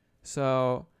thing.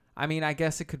 So, I mean, I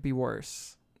guess it could be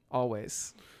worse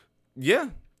always. Yeah.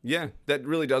 Yeah. That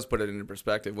really does put it into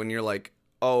perspective when you're like,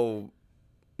 oh,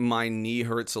 my knee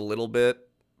hurts a little bit,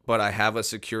 but I have a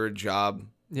secure job.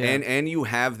 Yeah. And you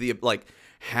have the like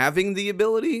having the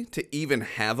ability to even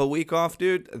have a week off,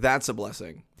 dude, that's a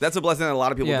blessing. That's a blessing that a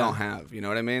lot of people don't have. You know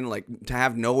what I mean? Like to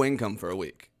have no income for a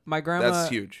week. My grandma that's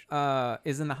huge.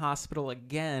 Is in the hospital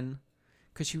again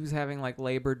because she was having like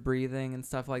labored breathing and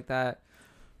stuff like that.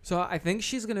 So I think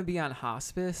she's going to be on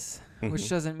hospice, which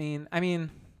doesn't mean, I mean,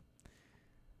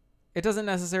 it doesn't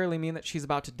necessarily mean that she's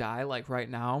about to die like right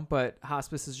now, but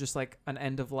hospice is just like an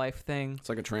end of life thing. It's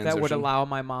like a transition. That would allow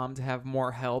my mom to have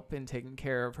more help in taking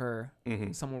care of her.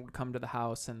 Someone would come to the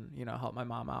house and, you know, help my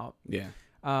mom out. Yeah.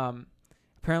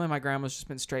 Apparently my grandma's just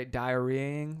been straight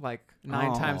diarrheaing like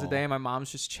 9 times a day. My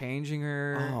mom's just changing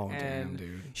her. Oh, and damn,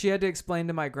 dude. She had to explain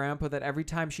to my grandpa that every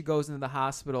time she goes into the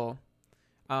hospital,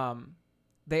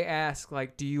 they ask,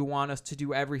 like, do you want us to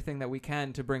do everything that we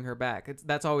can to bring her back?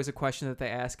 That's always a question that they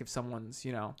ask if someone's,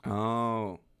 you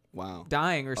know,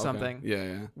 dying or something. Yeah,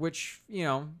 yeah. Which, you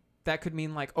know, that could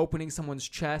mean, like, opening someone's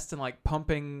chest and, like,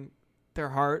 pumping their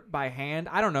heart by hand.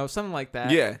 I don't know, something like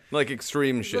that. Yeah, like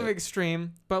extreme shit. Something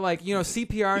extreme. But, like, you know,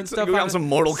 CPR and stuff. Go on some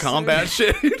Mortal Kombat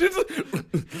shit.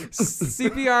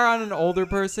 CPR on an older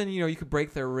person, you know, you could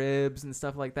break their ribs and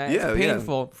stuff like that. Yeah, it's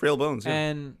painful. Yeah. Frail bones, yeah.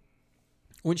 And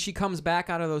when she comes back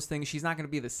out of those things, she's not going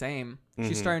to be the same.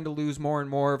 She's starting to lose more and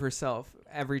more of herself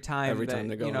every time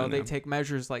they go, you know, they take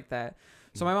measures like that.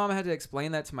 So my mom had to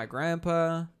explain that to my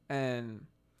grandpa, and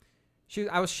she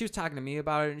was talking to me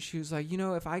about it, and she was like, you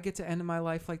know, if I get to end my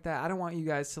life like that, I don't want you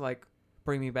guys to like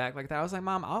bring me back like that. I was like,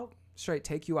 Mom, I'll straight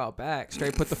take you out back,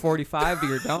 straight put the 45 to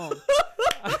your dome.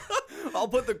 I'll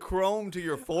put the chrome to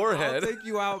your forehead. I'll take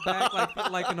you out back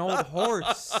like an old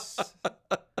horse.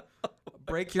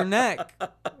 Break your neck.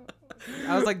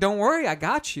 I was like, don't worry, I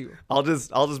got you. I'll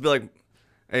just be like,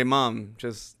 hey, Mom,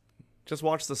 just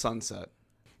watch the sunset.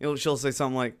 She'll say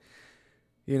something like,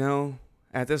 you know,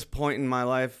 at this point in my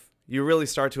life, you really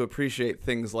start to appreciate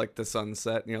things like the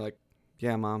sunset. And you're like,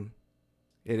 yeah, Mom,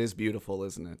 it is beautiful,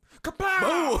 isn't it?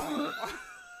 Kapow!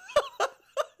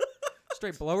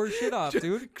 Straight blow her shit off,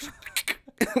 dude.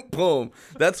 Boom.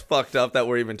 That's fucked up that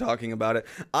we're even talking about it.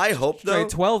 I hope though. Straight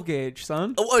 12 gauge,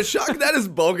 son. Oh, shock! That is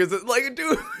bogus. Like,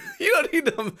 dude, you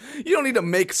don't need to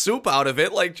make soup out of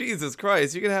it. Like, Jesus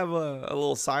Christ, you can have a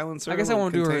little silencer. I guess I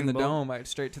won't do her in the dome. Like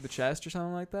straight to the chest or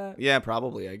something like that. Yeah,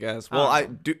 probably. I guess. Well, I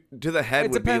do the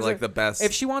head would be like the best.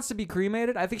 If she wants to be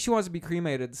cremated, I think she wants to be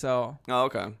cremated. So. Oh,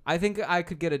 okay. I think I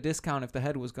could get a discount if the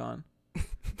head was gone.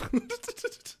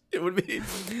 It would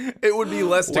be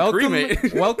less to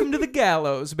cremate. Welcome to the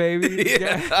gallows, baby.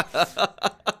 Yeah.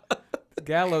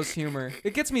 Gallows humor.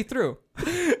 It gets me through.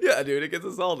 Yeah, dude, it gets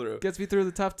us all through. Gets me through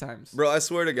the tough times. Bro, I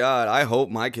swear to God, I hope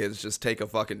my kids just take a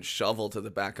fucking shovel to the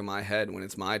back of my head when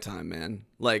it's my time, man.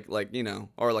 Like you know,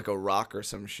 or like a rock or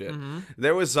some shit.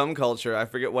 There was some culture, I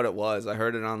forget what it was. I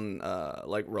heard it on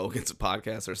like Rogan's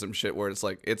podcast or some shit where it's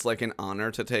like an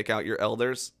honor to take out your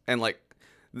elders, and like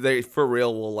they for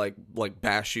real will like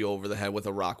bash you over the head with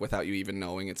a rock without you even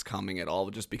knowing it's coming at all,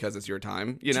 just because it's your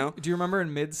time, you know? Do you remember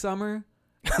in Midsummer?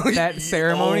 That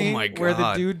ceremony oh my God. Where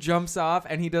the dude jumps off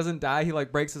and he doesn't die, he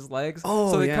like breaks his legs.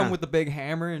 So they come with the big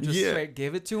hammer and just straight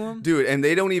give it to him. Dude, and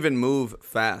they don't even move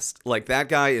fast. Like that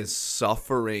guy is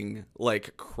suffering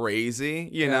like crazy,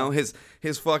 you know?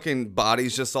 His fucking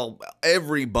body's just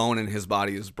every bone in his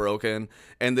body is broken,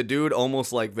 and the dude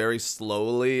almost like very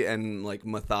slowly and like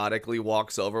methodically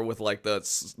walks over with like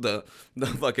the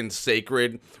fucking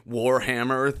sacred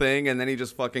warhammer thing, and then he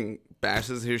just fucking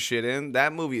bashes his shit in.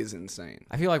 That movie is insane.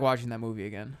 I feel like watching that movie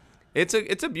again. It's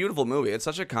a beautiful movie. It's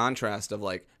such a contrast of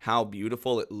like how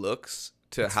beautiful it looks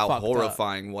to how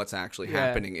horrifying what's actually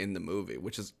happening in the movie,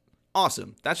 which is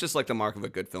awesome. That's just like the mark of a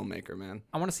good filmmaker, man.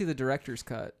 I want to see the director's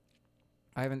cut.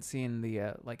 I haven't seen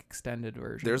the like extended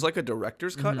version. There's like a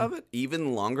director's cut of it,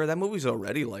 even longer. That movie's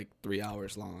already like 3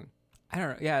 hours long. I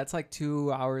don't know. Yeah, it's like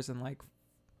 2 hours and like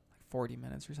 40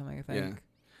 minutes or something, I think. Yeah.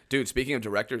 Dude, speaking of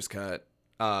director's cut.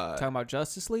 Talking about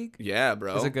Justice League? Yeah,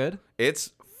 bro. Is it good?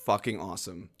 It's fucking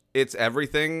awesome. It's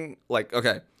everything. Like,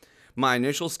 okay, my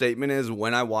initial statement is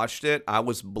when I watched it, I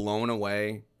was blown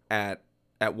away at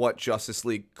what Justice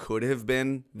League could have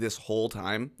been this whole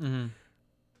time.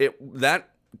 That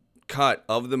cut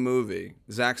of the movie,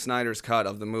 Zack Snyder's cut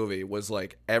of the movie, was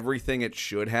like everything it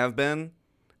should have been,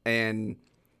 and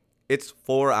it's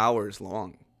 4 hours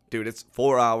long, dude. It's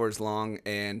 4 hours long,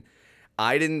 and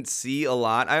I didn't see a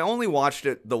lot. I only watched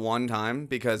it the one time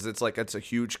because it's a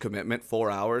huge commitment,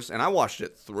 4 hours, and I watched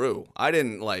it through. I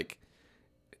didn't like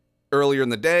earlier in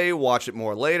the day, watch it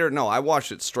more later. No, I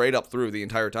watched it straight up through the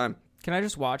entire time. Can I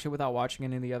just watch it without watching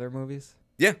any of the other movies?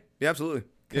 Yeah, absolutely.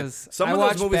 Because some I of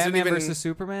watched those movies Batman didn't even... vs.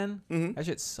 Superman. That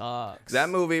shit sucks. That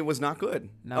movie was not good,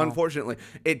 No. unfortunately.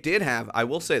 It did have, I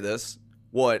will say this,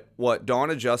 what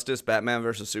Dawn of Justice, Batman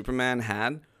vs. Superman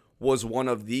had was one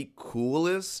of the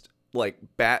coolest, like,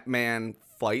 Batman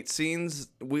fight scenes.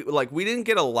 We didn't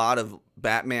get a lot of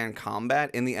Batman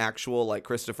combat in the actual, like,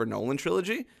 Christopher Nolan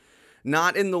trilogy.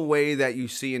 Not in the way that you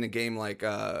see in a game like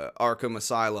Arkham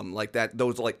Asylum, like that.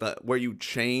 Those like where you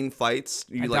chain fights.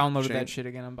 I downloaded that shit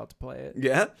again. I'm about to play it.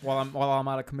 Yeah. While I'm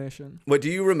out of commission. What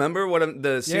do you remember?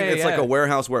 The scene? Yeah, it's yeah. like a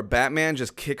warehouse where Batman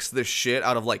just kicks the shit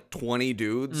out of like 20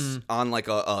 dudes on like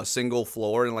a single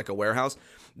floor in like a warehouse.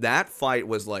 That fight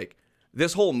was like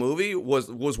this whole movie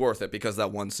was worth it because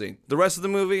of that one scene. The rest of the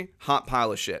movie, hot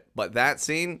pile of shit. But that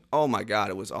scene, oh my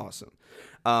god, it was awesome.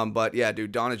 But yeah,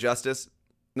 dude, Dawn of Justice.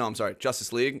 No, I'm sorry,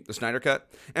 Justice League, the Snyder Cut.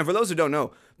 And for those who don't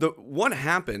know, what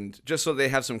happened, just so they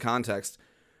have some context,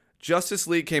 Justice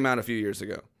League came out a few years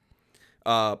ago.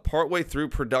 Partway through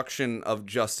production of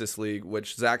Justice League,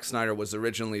 which Zack Snyder was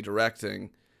originally directing,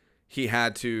 he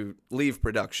had to leave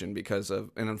production because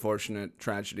of an unfortunate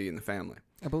tragedy in the family.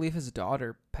 I believe his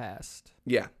daughter passed.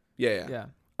 Yeah. Yeah.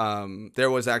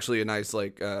 There was actually a nice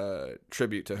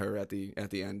tribute to her at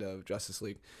the end of Justice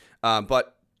League.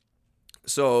 But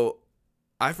so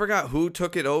I forgot who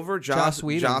took it over. Joss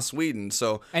Whedon. Joss Whedon.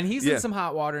 So, and he's in some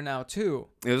hot water now too.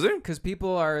 Is he? Because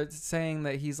people are saying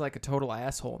that he's like a total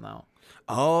asshole now.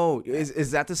 Oh,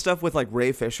 is that the stuff with like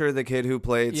Ray Fisher, the kid who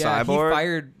played Cyborg? He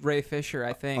fired Ray Fisher,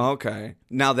 I think. Okay.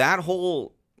 Now that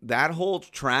whole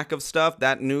track of stuff,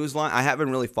 that news line, I haven't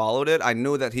really followed it. I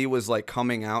know that he was like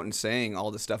coming out and saying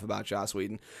all this stuff about Joss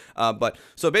Whedon. But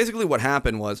so basically what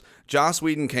happened was Joss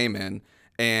Whedon came in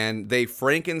and they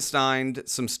Frankensteined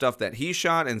some stuff that he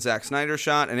shot and Zack Snyder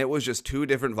shot, and it was just two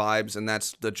different vibes, and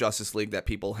that's the Justice League that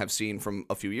people have seen from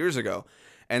a few years ago.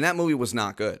 And that movie was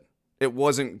not good. It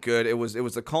wasn't good. It was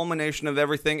the culmination of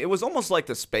everything. It was almost like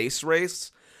the space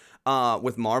race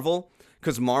with Marvel,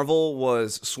 because Marvel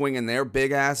was swinging their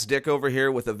big-ass dick over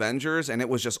here with Avengers, and it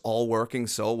was just all working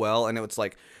so well, and it was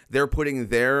like they're putting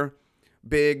their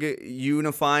big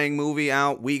unifying movie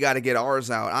out. We got to get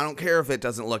ours out. I don't care if it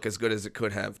doesn't look as good as it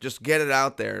could have. Just get it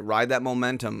out there. Ride that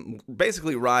momentum.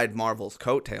 Basically ride Marvel's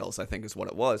coattails, I think is what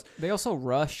it was. They also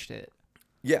rushed it.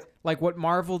 Yeah. Like what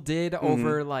Marvel did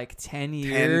over like 10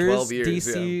 years. 12 years,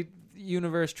 DC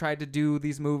Universe tried to do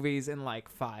these movies in like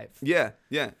 5. Yeah,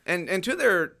 yeah. And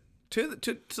to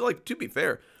be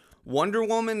fair, Wonder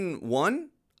Woman 1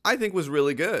 I think was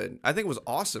really good. I think it was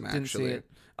awesome actually. Didn't see it.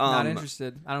 Not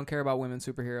interested. I don't care about women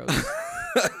superheroes.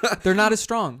 They're not as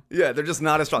strong. Yeah, they're just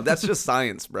not as strong. That's just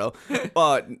science, bro.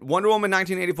 Wonder Woman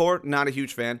 1984, not a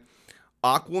huge fan.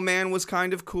 Aquaman was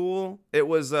kind of cool. It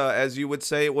was, as you would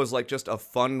say, it was like just a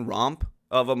fun romp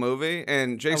of a movie.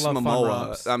 And Jason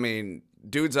Momoa, I mean,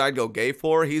 dudes I'd go gay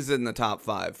for, he's in the top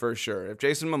 5 for sure. If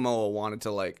Jason Momoa wanted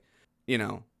to, like, you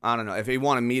know, I don't know. If he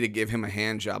wanted me to give him a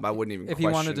hand job, I wouldn't even question it.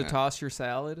 If he wanted to toss your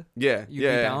salad, you'd be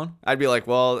down? I'd be like,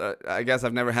 well, I guess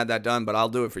I've never had that done, but I'll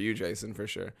do it for you, Jason, for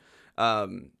sure.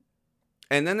 And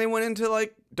then they went into,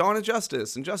 like, Dawn of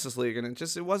Justice and Justice League, and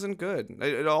it wasn't good.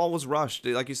 It all was rushed,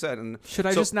 like you said. And should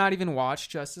I just not even watch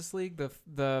Justice League,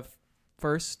 the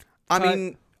first cut? I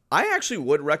mean, I actually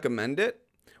would recommend it.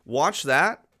 Watch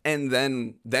that, and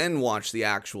then watch the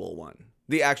actual one.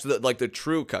 The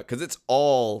true cut, because it's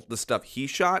all the stuff he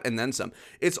shot and then some.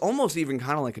 It's almost even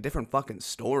kind of like a different fucking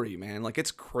story, man. Like,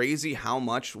 it's crazy how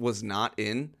much was not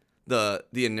in the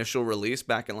initial release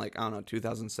back in, like, I don't know,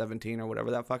 2017 or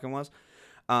whatever that fucking was.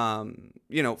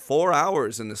 4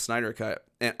 hours in the Snyder cut,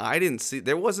 and I didn't see,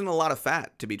 there wasn't a lot of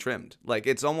fat to be trimmed. Like,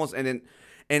 it's almost, and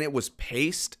it was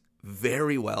paced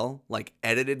very well, like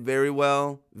edited very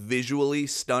well, visually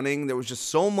stunning. There was just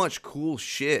so much cool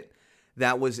shit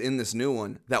that was in this new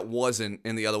one that wasn't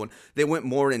in the other one. They went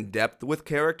more in depth with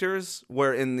characters,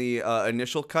 where in the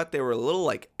initial cut they were a little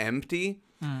like empty.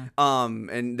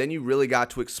 And then you really got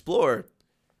to explore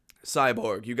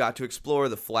Cyborg. You got to explore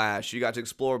the Flash. You got to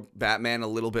explore Batman a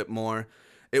little bit more.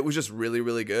 It was just really,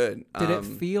 really good. Did it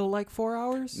feel like 4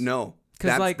 hours? No.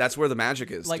 That's where the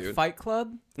magic is, like dude. Fight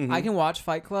Club. I can watch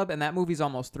Fight Club, and that movie's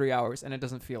almost 3 hours, and it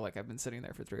doesn't feel like I've been sitting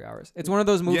there for 3 hours. It's one of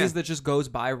those movies that just goes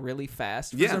by really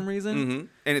fast for some reason.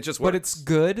 And it just works. But it's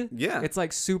good. Yeah. It's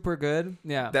like super good.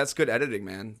 Yeah. That's good editing,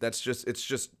 man. It's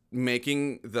just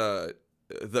making the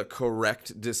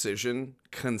correct decision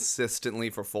consistently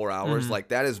for 4 hours. Like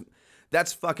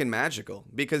that's fucking magical.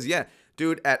 Because yeah,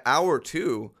 dude, at hour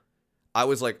 2, I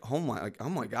was like, oh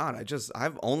my God,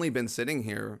 I've only been sitting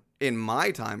here in my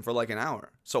time for like an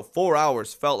hour. So 4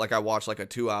 hours felt like I watched like a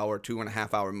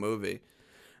 2.5 hour movie.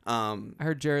 I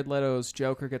heard Jared Leto's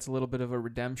Joker gets a little bit of a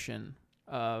redemption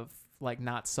of like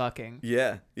not sucking.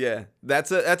 Yeah.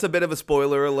 That's a bit of a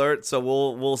spoiler alert. So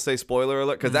we'll say spoiler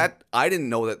alert because that I didn't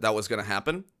know that was gonna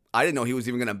happen. I didn't know he was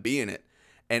even gonna be in it.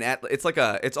 And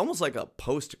it's almost like a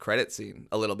post credit scene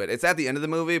a little bit. It's at the end of the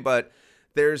movie, but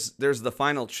there's the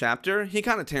final chapter. He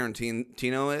kind of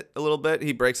Tarantino it a little bit.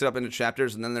 He breaks it up into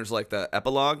chapters, and then there's like the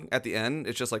epilogue at the end.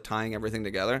 It's just like tying everything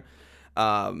together.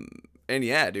 And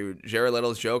yeah, dude, Jared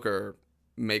Leto's Joker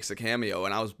makes a cameo,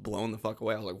 and I was blown the fuck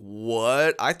away. I was like,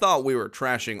 what? I thought we were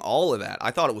trashing all of that.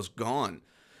 I thought it was gone.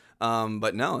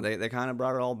 But no, they kind of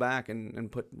brought it all back and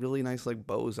put really nice like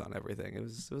bows on everything. It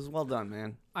was well done,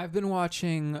 man. I've been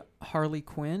watching Harley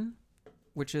Quinn,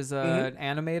 which is an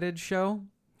animated show.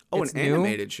 Oh, it's an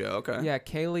animated show. Okay. Yeah,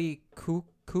 Kaylee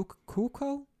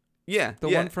Cuoco? Yeah. The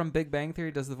one from Big Bang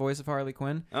Theory does the voice of Harley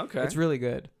Quinn. Okay. It's really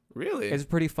good. Really? It's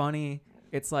pretty funny.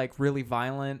 It's like really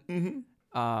violent.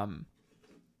 Harley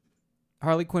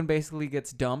Quinn basically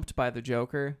gets dumped by the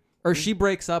Joker. Or she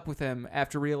breaks up with him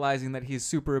after realizing that he's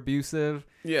super abusive.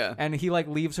 Yeah. And he like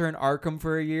leaves her in Arkham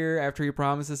for a year after he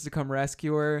promises to come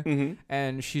rescue her.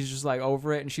 And she's just like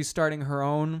over it. And she's starting her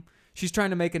own. She's trying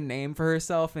to make a name for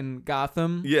herself in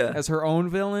Gotham as her own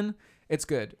villain. It's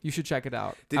good. You should check it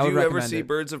out. Did you ever see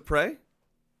Birds of Prey?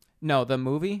 No, the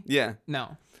movie? Yeah.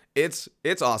 No. It's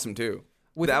awesome too.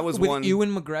 With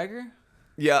Ewan McGregor?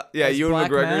 Yeah, Ewan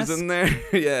McGregor's in there.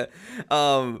 Yeah.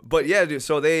 But yeah, dude,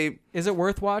 so Is it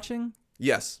worth watching?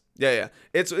 Yes. Yeah.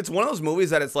 It's one of those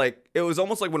movies that it's like it was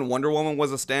almost like when Wonder Woman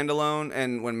was a standalone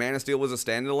and when Man of Steel was a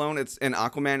standalone, and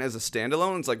Aquaman as a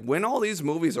standalone. It's like when all these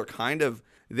movies are kind of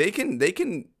they can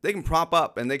prop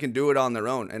up and they can do it on their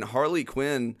own. And Harley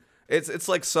Quinn, it's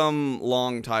like some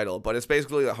long title, but it's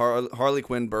basically the Harley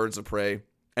Quinn Birds of Prey,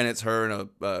 and it's her and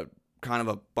a kind of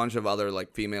a bunch of other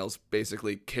like females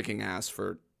basically kicking ass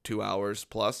for 2 hours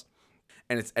plus.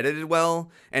 And it's edited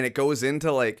well, and it goes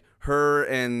into like her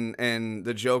and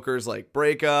the Joker's like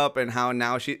breakup and how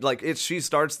now she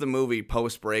starts the movie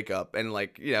post breakup, and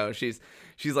like, you know, she's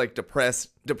like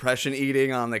depression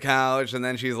eating on the couch, and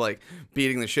then she's like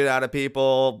beating the shit out of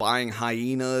people, buying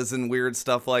hyenas and weird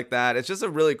stuff like that. It's just a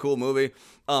really cool movie.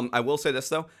 I will say this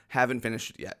though, haven't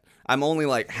finished it yet. I'm only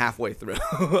like halfway through.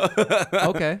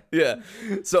 Okay. Yeah.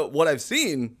 So what I've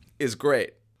seen is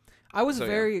great. I was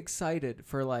very excited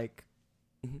for like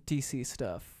DC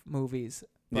stuff, movies,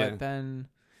 but then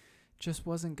just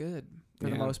wasn't good for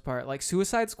the most part. Like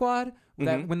Suicide Squad,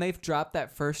 that when they've dropped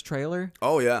that first trailer.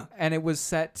 Oh yeah. And it was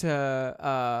set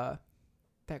to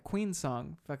that Queen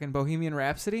song, fucking Bohemian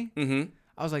Rhapsody.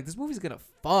 I was like, this movie's gonna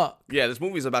fuck. Yeah, this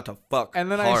movie's about to fuck.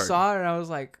 And then hard. I saw it and I was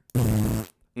like,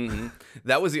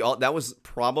 That was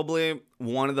probably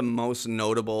one of the most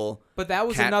notable. But that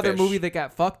was another movie that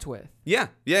got fucked with. Yeah.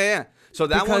 So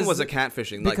that one was a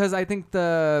catfishing. Because I think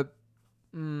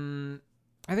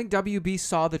WB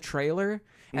saw the trailer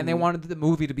and they wanted the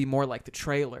movie to be more like the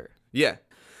trailer. Yeah.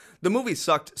 The movie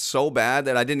sucked so bad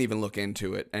that I didn't even look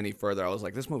into it any further. I was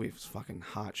like, this movie is fucking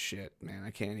hot shit, man.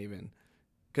 I can't even.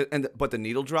 But the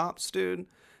needle drops, dude.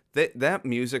 That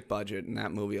music budget in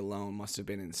that movie alone must have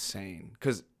been insane.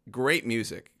 Because great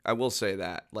music, I will say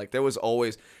that. Like there was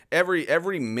always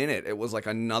every minute it was like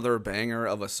another banger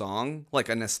of a song, like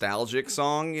a nostalgic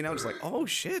song. You know, just like, oh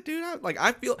shit, dude.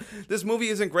 I feel this movie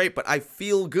isn't great, but I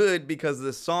feel good because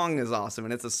this song is awesome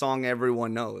and it's a song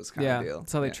everyone knows. Kind of deal.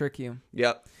 That's how they trick you.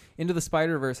 Yep. Into the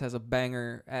Spider-Verse has a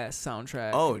banger ass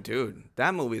soundtrack. Oh, dude,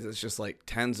 that movie is just like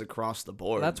tens across the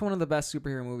board. That's one of the best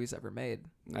superhero movies ever made.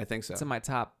 I think so. It's in my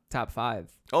top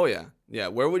 5. Oh yeah.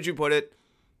 Where would you put it?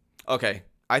 Okay,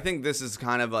 I think this is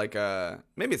kind of like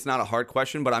maybe it's not a hard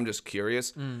question, but I'm just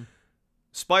curious.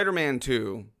 Spider-Man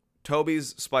 2,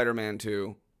 Tobey's Spider-Man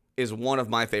 2 is one of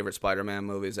my favorite Spider-Man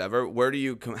movies ever.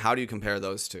 How do you compare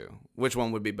those two? Which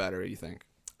one would be better, you think?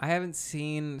 I haven't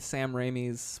seen Sam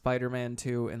Raimi's Spider-Man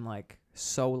 2 in like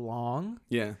so long.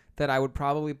 Yeah. That I would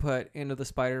probably put Into the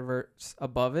Spider-Verse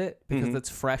above it because it's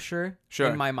fresher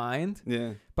in my mind.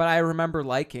 Yeah. But I remember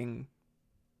liking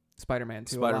Spider-Man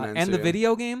 2 a lot. And the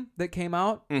video game that came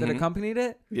out that accompanied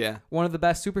it. Yeah. One of the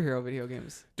best superhero video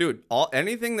games. Dude,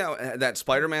 anything that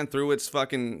Spider-Man threw its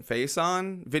fucking face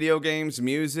on, video games,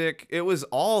 music, it was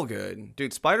all good.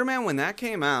 Dude, Spider-Man, when that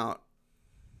came out,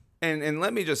 and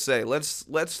let me just say, let's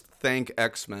thank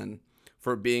X-Men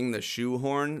for being the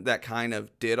shoehorn that kind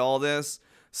of did all this.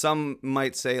 Some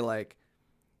might say like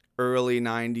early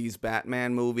 90s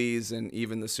Batman movies and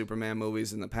even the Superman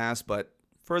movies in the past, but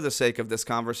for the sake of this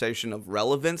conversation of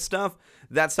relevant stuff,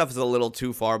 that stuff is a little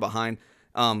too far behind.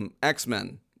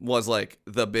 X-Men was like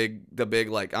the big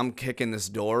like, I'm kicking this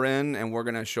door in and we're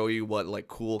gonna show you what like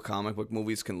cool comic book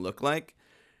movies can look like.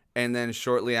 And then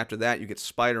shortly after that you get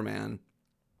Spider-Man,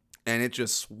 and it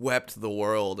just swept the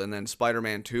world. And then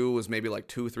Spider-Man 2 was maybe like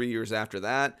 2-3 years after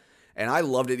that, and I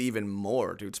loved it even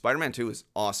more. Dude, Spider-Man 2 is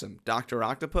awesome. Dr.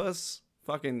 Octopus,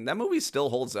 fucking, that movie still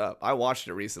holds up. I watched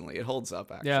it recently. It holds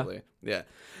up, actually. Yeah.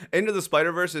 Into the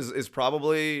Spider-Verse is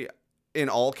probably in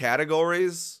all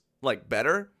categories like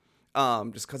better,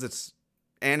 just because it's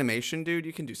animation, dude.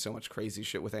 You can do so much crazy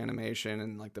shit with animation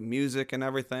and like the music and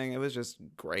everything. It was just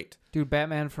great. Dude,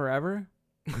 Batman Forever?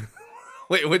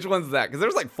 Wait, which one's that? Because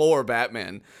there's like 4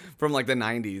 Batman from like the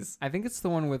 90s. I think it's the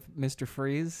one with Mr.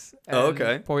 Freeze and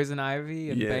okay. Poison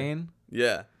Ivy and Bane.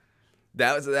 Yeah.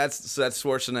 That's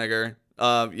Schwarzenegger.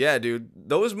 Yeah, dude.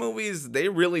 Those movies, they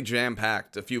really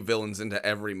jam-packed a few villains into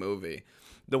every movie.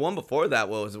 The one before that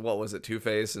was, what was it,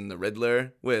 Two-Face and the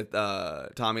Riddler with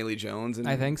Tommy Lee Jones and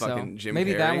I think fucking so. Jim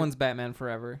Maybe Carrey. that one's Batman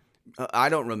Forever. I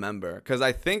don't remember, because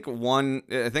I think one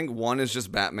is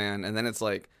just Batman, and then it's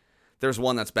like there's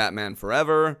one that's Batman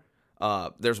Forever.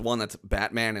 There's one that's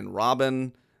Batman and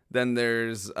Robin. Then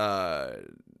there's I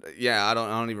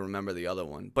don't even remember the other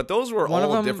one. But those were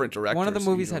all different directors. One of the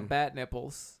movies had bat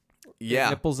nipples. Yeah,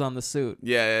 nipples on the suit.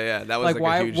 Yeah. That was like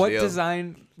why? A huge what deal.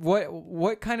 design?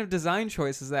 What kind of design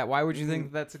choice is that? Why would you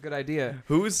think that's a good idea?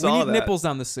 Who saw we need that? nipples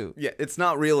on the suit. Yeah, it's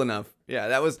not real enough. Yeah,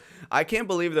 that was. I can't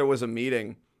believe there was a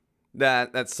meeting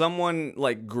that someone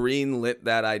like green-lit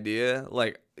that idea.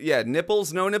 Like, yeah,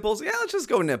 nipples, no nipples. Yeah, let's just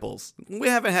go nipples. We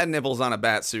haven't had nipples on a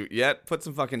bat suit yet. Put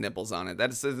some fucking nipples on it.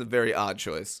 That is a very odd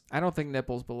choice. I don't think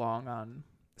nipples belong on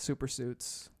super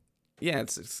suits. Yeah,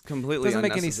 it's completely doesn't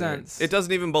make any unnecessary. sense. It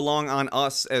doesn't even belong on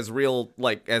us as real,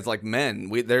 as men.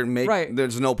 Right.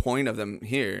 There's no point of them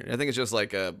here. I think it's just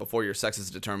like before your sex is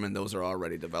determined, those are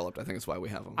already developed. I think that's why we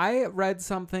have them. I read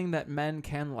something that men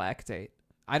can lactate.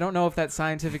 I don't know if that's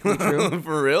scientifically true.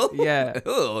 For real? Yeah.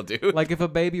 Oh, dude. Like if a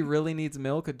baby really needs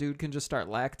milk, a dude can just start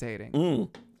lactating.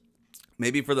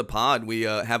 Maybe for the pod, we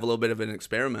have a little bit of an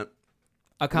experiment.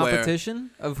 A competition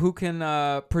of who can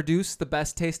produce the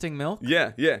best tasting milk?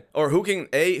 Yeah. Or who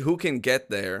can get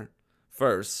there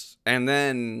first, and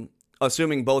then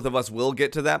assuming both of us will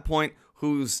get to that point,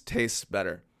 whose tastes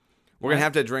better. We're going to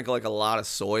have to drink like a lot of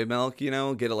soy milk,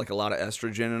 get like a lot of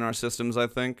estrogen in our systems, I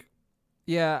think.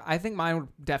 Yeah, I think mine would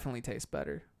definitely taste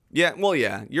better. Yeah, well,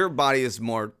 yeah. Your body is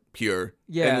more pure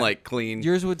and like clean.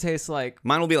 Yours would taste like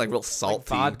mine will be like real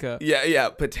salty. Like vodka. Yeah,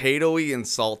 potatoey and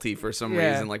salty for some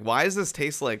reason. Like, why does this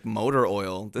taste like motor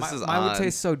oil? This is mine odd. would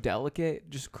taste so delicate,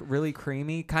 just really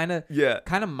creamy, kind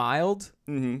of mild.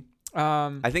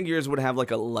 I think yours would have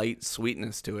like a light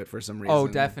sweetness to it for some reason. Oh,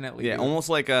 definitely. Yeah, almost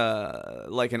like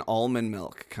an almond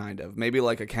milk kind of, maybe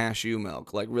like a cashew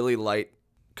milk, like really light,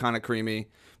 kind of creamy,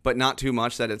 but not too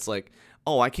much that it's like,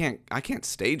 oh, I can't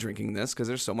stay drinking this because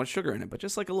there's so much sugar in it, but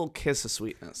just like a little kiss of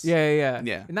sweetness.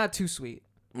 Yeah. Not too sweet.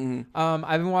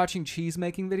 I've been watching cheese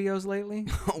making videos lately.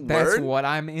 That's what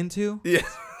I'm into. Yeah.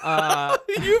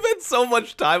 You've had so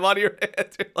much time on your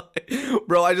hands. You're like,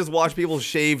 bro, I just watch people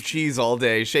shave cheese all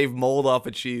day, shave mold off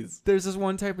of cheese. There's this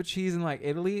one type of cheese in like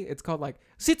Italy. It's called like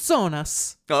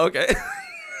Zizzonas. Oh, okay.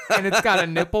 And it's got a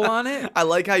nipple on it. I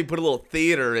like how you put a little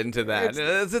theater into that.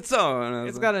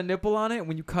 It's got a nipple on it.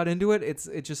 When you cut into it,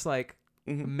 it just like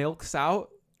milks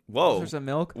out. Whoa. There's a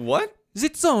milk. What?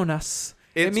 Zizzonas.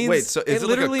 It means, wait, so is it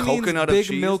literally like a coconut means of big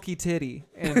cheese? Milky titty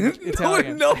in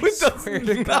Italian. No, it does swear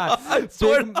to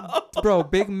God. Bro,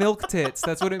 big milk tits.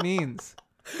 That's what it means.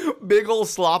 Big old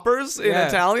sloppers in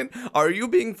Italian? Are you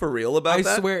being for real about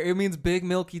that? I swear, it means big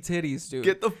milky titties, dude.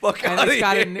 Get the fuck and out of here.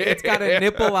 It's got a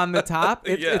nipple on the top.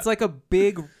 It's like a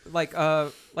big, like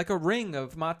a ring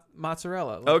of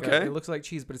mozzarella. Okay. It looks like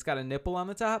cheese, but it's got a nipple on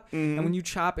the top. And when you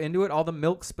chop into it, all the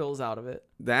milk spills out of it.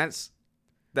 That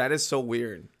is so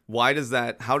weird. How does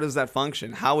that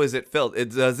function? How is it filled?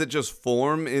 Does it just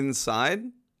form inside?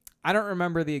 I don't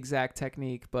remember the exact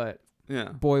technique, but Yeah.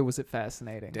 boy, was it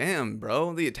fascinating. Damn,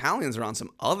 bro. The Italians are on some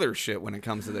other shit when it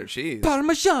comes to their cheese.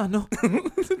 Parmigiano.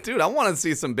 Dude, I want to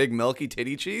see some big milky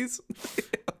titty cheese.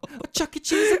 Chuck E.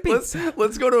 Cheese and pizza.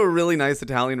 Let's go to a really nice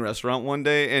Italian restaurant one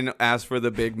day and ask for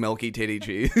the big milky titty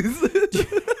cheese.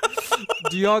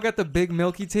 Do y'all got the big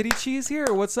milky titty cheese here,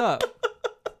 or what's up?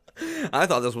 I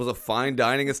thought this was a fine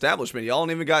dining establishment. Y'all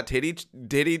don't even got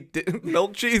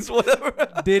milk cheese,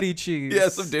 whatever. Diddy cheese. Yeah,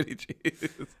 some Diddy cheese.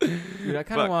 Dude, I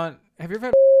kind of want. Have you ever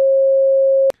had?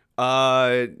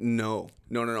 No,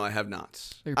 I have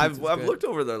not. Your I've pizza's good. looked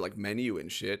over the like menu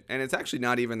and shit, and it's actually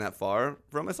not even that far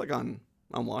from. It's like on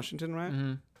Washington, right?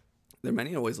 Mm-hmm. Their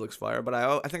menu always looks fire, but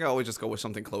I think I always just go with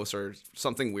something closer.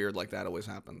 Something weird like that always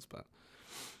happens, but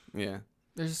yeah.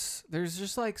 There's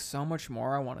just like so much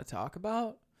more I want to talk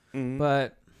about, Mm-hmm.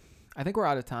 but I think we're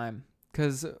out of time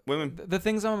because Women. the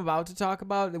things I'm about to talk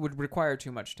about, it would require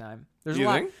too much time. There's You a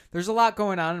lot. think? There's a lot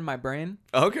going on in my brain.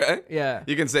 Okay. Yeah.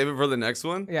 You can save it for the next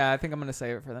one. Yeah, I think I'm gonna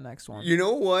save it for the next one. You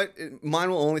know what? Mine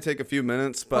will only take a few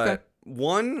minutes, but Okay.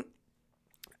 one,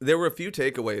 there were a few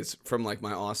takeaways from like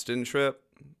my Austin trip,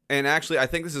 and actually, I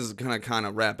think this is gonna kind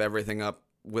of wrap everything up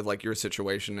with like your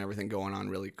situation and everything going on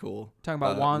really cool. Talking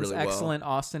about Juan's really well. excellent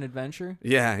Austin adventure.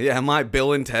 Yeah, my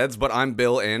Bill and Ted's, but I'm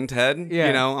Bill and Ted. Yeah.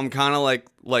 You know, I'm kind of like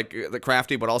the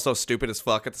crafty, but also stupid as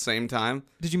fuck at the same time.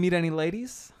 Did you meet any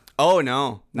ladies? Oh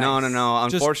no. Nice. No.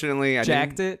 Just Unfortunately, I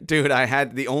jacked didn't. it? Dude, I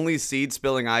had the only seed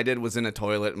spilling I did was in a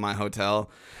toilet in my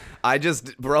hotel. I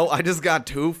just got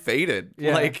too faded.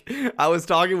 Yeah. Like I was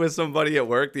talking with somebody at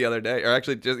work the other day, or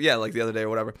actually like the other day or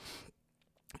whatever.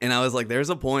 And I was like, there's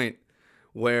a point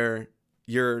where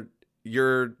you're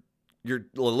a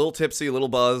little tipsy, a little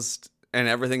buzzed, and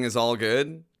everything is all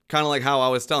good. Kind of like how I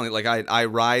was telling you, like I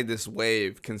ride this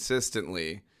wave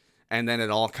consistently, and then it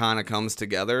all kind of comes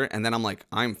together, and then I'm like,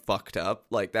 I'm fucked up.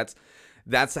 Like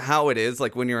that's how it is.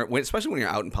 Like especially when you're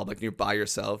out in public and you're by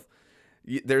yourself,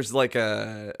 there's like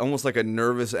almost like a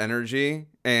nervous energy.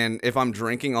 And if I'm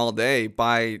drinking all day,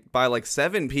 by like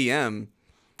 7 p.m.,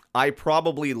 I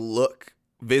probably look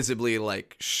visibly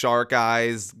like shark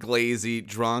eyes, glazy,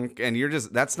 drunk, and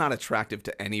that's not attractive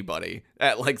to anybody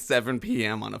at like 7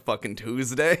 p.m. on a fucking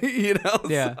Tuesday, you know?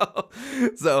 Yeah.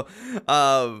 So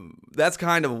that's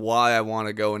kind of why I want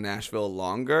to go in Nashville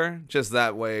longer, just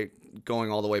that way,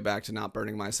 going all the way back to not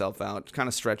burning myself out, kind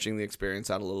of stretching the experience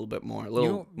out a little bit more, You more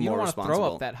don't want to responsible.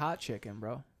 throw up that hot chicken,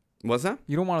 bro. What's that?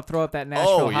 You don't want to throw up that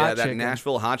Nashville hot that chicken.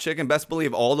 Nashville hot chicken. Best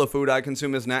believe all the food I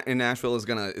consume in Nashville is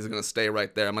gonna stay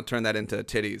right there. I'm gonna turn that into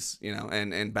titties, you know,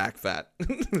 and back fat.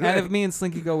 And if me and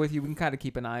Slinky go with you, we can kind of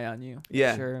keep an eye on you.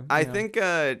 Yeah, Sure. I you know. think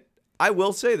I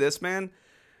will say this, man.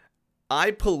 I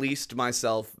policed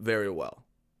myself very well.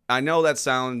 I know that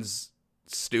sounds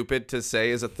stupid to say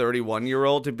as a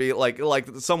 31-year-old to be like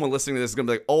someone listening to this is gonna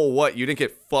be like, oh, what, you didn't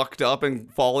get fucked up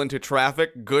and fall into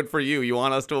traffic? Good for you. You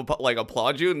want us to like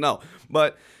applaud you? No,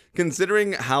 but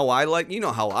considering how I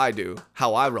how I do,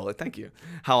 how I roll it. Thank you.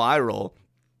 How I roll.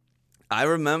 I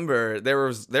remember there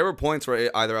were points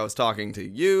where either I was talking to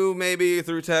you maybe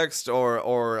through text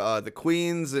or the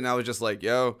Queens, and I was just like,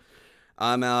 yo,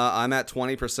 I'm at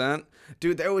 20%.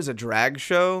 Dude, there was a drag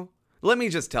show. Let me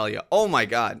just tell you. Oh my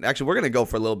God. Actually, we're going to go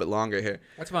for a little bit longer here.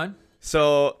 That's fine.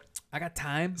 So I got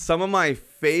time. some of my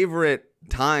favorite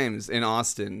times in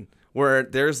Austin where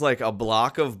there's like a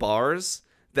block of bars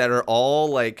that are all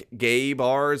like gay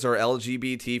bars or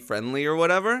LGBT friendly or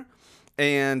whatever.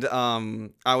 And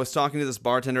I was talking to this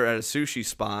bartender at a sushi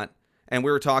spot, and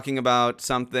we were talking about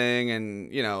something,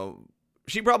 and, you know,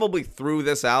 she probably threw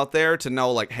this out there to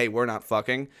know, like, hey, we're not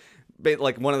fucking. But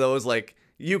like one of those, like,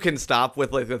 you can stop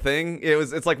with like the thing.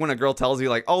 It's like when a girl tells you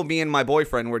like, oh, me and my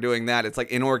boyfriend were doing that. It's like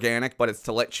inorganic, but it's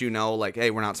to let you know like, hey,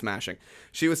 we're not smashing.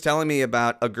 She was telling me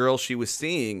about a girl she was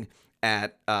seeing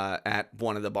at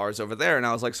one of the bars over there, and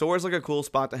I was like, so where's like a cool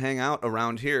spot to hang out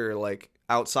around here, like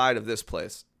outside of this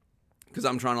place? Because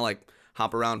I'm trying to like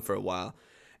hop around for a while.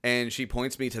 And she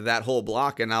points me to that whole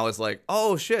block, and I was like,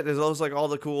 oh shit, there's those like all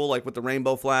the cool like with the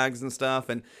rainbow flags and stuff.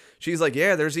 And she's like,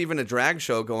 yeah, there's even a drag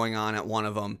show going on at one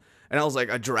of them. And I was like,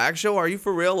 a drag show? Are you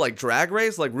for real? Like Drag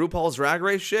Race? Like RuPaul's Drag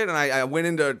Race shit? And I went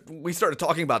into, we started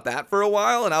talking about that for a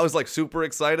while, and I was like super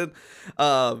excited.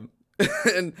 So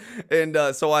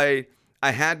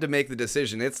I had to make the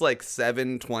decision. It's like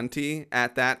 7:20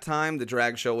 at that time. The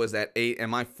drag show was at 8,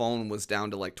 and my phone was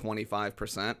down to like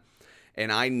 25%.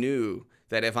 And I knew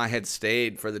that if I had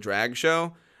stayed for the drag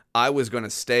show, I was going to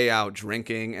stay out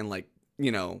drinking and like,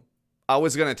 you know, I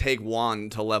was going to take Juan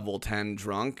to level 10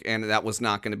 drunk, and that was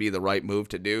not going to be the right move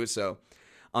to do. So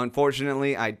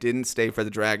Unfortunately, I didn't stay for the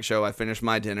drag show. I finished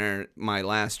my dinner, my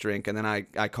last drink, and then I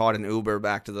caught an Uber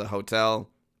back to the hotel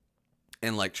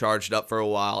and like charged up for a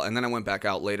while, and then I went back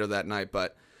out later that night.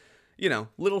 But you know,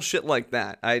 little shit like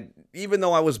that. Even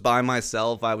though I was by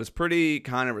myself, I was pretty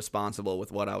kind of responsible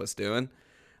with what I was doing.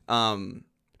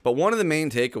 But one of the main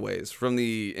takeaways from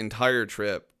the entire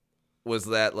trip was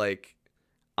that like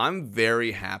I'm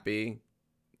very happy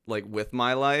like with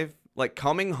my life. Like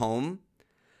coming home,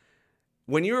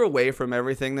 when you're away from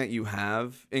everything that you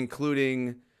have,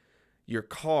 including your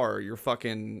car, your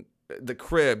fucking the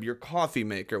crib, your coffee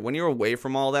maker, when you're away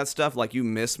from all that stuff, like you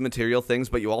miss material things,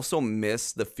 but you also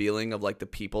miss the feeling of like the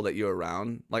people that you're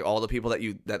around, like all the people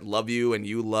that love you and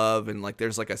you love, and like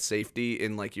there's like a safety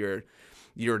in like your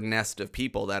nest of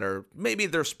people that are maybe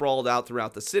they're sprawled out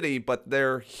throughout the city, but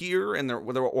they're here and they're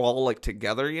all like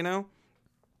together, you know?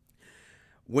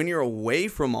 When you're away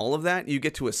from all of that, you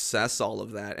get to assess all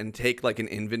of that and take like an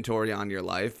inventory on your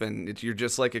life, and you're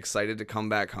just like excited to come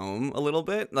back home a little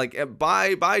bit. Like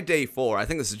by day 4, I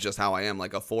think this is just how I am,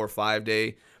 like a 4 or 5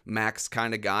 day max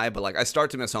kind of guy. But like I start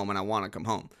to miss home and I want to come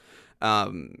home.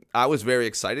 I was very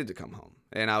excited to come home,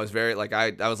 and I was very like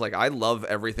I was like I love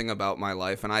everything about my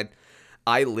life, and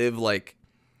I live like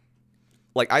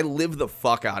I live the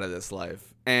fuck out of this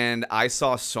life, and I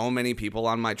saw so many people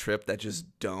on my trip that just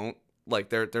don't. Like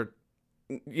they're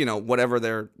you know, whatever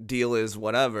their deal is,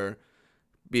 whatever,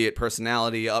 be it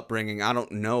personality, upbringing, I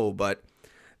don't know, but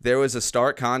there was a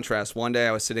stark contrast. One day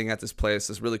I was sitting at this place,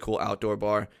 this really cool outdoor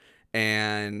bar,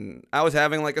 and I was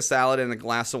having like a salad and a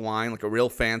glass of wine, like a real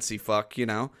fancy fuck, you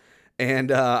know,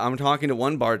 and I'm talking to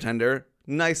one bartender,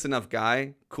 nice enough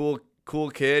guy, cool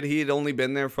kid. He had only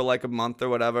been there for like a month or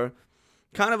whatever,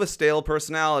 kind of a stale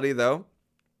personality though,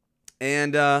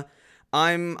 and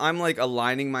I'm like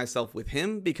aligning myself with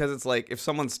him because it's like if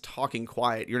someone's talking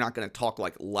quiet, you're not going to talk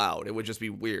like loud. It would just be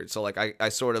weird. So like I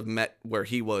sort of met where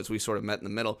he was. We sort of met in the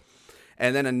middle.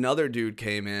 And then another dude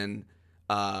came in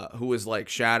who was like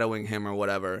shadowing him or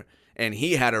whatever. And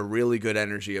he had a really good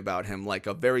energy about him, like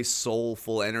a very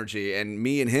soulful energy. And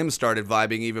me and him started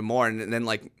vibing even more. And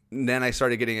then I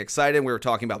started getting excited. We were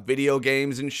talking about video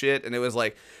games and shit. And it was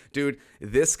like, dude,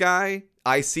 this guy,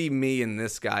 I see me in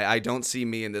this guy. I don't see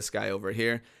me in this guy over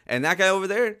here. And that guy over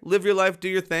there, live your life, do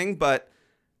your thing. But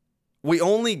we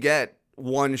only get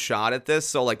one shot at this.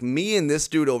 So like me and this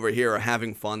dude over here are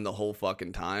having fun the whole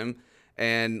fucking time.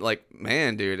 And like,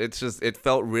 man, dude, it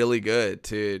felt really good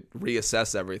to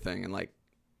reassess everything. And like,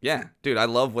 yeah, dude, I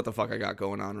love what the fuck I got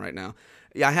going on right now.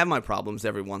 Yeah, I have my problems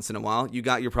every once in a while. You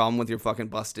got your problem with your fucking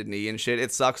busted knee and shit.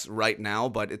 It sucks right now,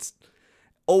 but it's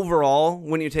overall,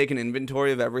 when you take an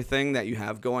inventory of everything that you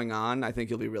have going on, I think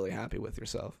you'll be really happy with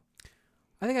yourself.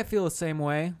 I think I feel the same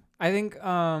way. I think,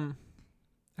 I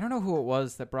don't know who it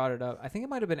was that brought it up. I think it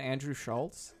might have been Andrew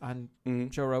Schultz on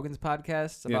Joe Rogan's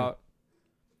podcast about,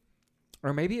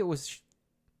 or maybe it was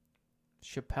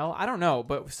Chappelle. I don't know,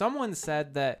 but someone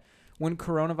said that when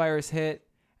coronavirus hit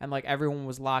and like everyone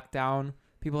was locked down,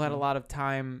 people had a lot of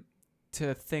time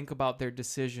to think about their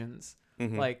decisions.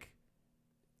 Like,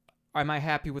 am I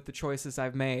happy with the choices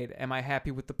I've made? Am I happy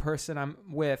with the person I'm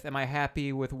with? Am I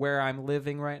happy with where I'm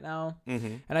living right now?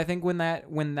 And I think when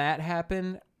that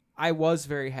happened, I was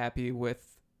very happy with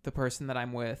the person that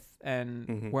I'm with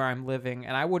and where I'm living.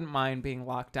 And I wouldn't mind being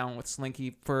locked down with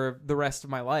Slinky for the rest of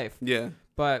my life. Yeah.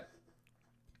 But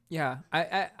yeah,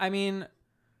 I mean,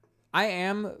 I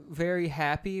am very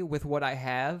happy with what I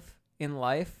have in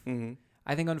life.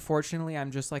 I think, unfortunately, I'm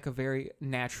just like a very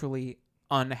naturally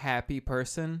unhappy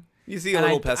person. You see a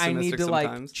little pessimistic I need to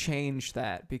sometimes. Like change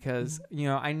that because, you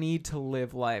know, I need to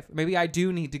live life. Maybe I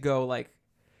do need to go like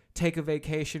take a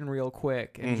vacation real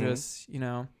quick and just, you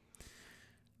know,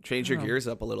 change your gears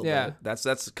up a little bit.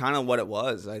 That's kind of what it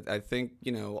was. I think,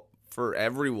 you know, for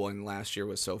everyone last year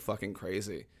was so fucking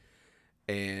crazy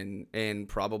and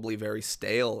probably very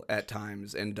stale at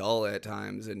times and dull at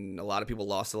times, and a lot of people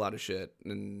lost a lot of shit,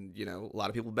 and, you know, a lot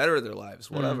of people bettered their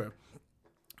lives, whatever.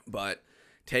 But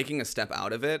taking a step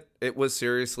out of it, it was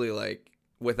seriously like,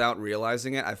 without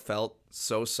realizing it, I felt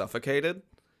so suffocated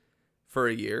for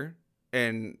a year.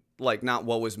 And like, not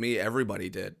what was me, everybody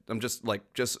did. I'm just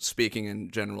speaking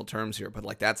in general terms here, but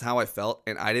like, that's how I felt.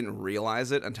 And I didn't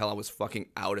realize it until I was fucking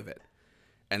out of it.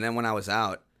 And then when I was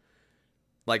out,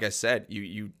 like I said,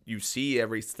 you see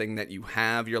everything that you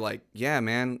have. You're like, yeah,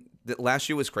 man, last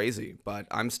year was crazy, but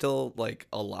I'm still like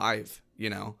alive.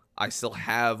 You know, I still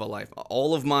have a life.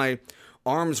 All of my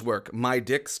arms work. My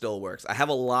dick still works. I have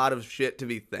a lot of shit to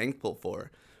be thankful for.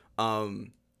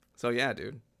 So yeah,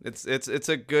 dude, It's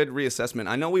a good reassessment.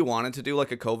 I know we wanted to do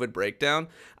like a COVID breakdown.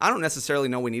 I don't necessarily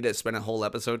know we need to spend a whole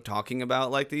episode talking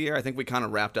about like the year. I think we kind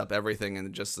of wrapped up everything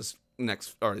in just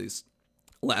these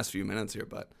last few minutes here,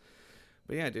 but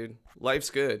yeah, dude, life's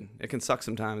good. It can suck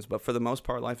sometimes, but for the most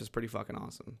part, life is pretty fucking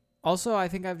awesome. Also, I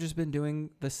think I've just been doing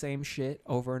the same shit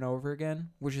over and over again,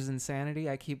 which is insanity.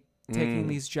 I keep taking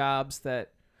these jobs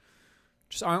that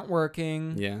just aren't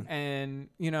working. Yeah. And,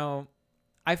 you know,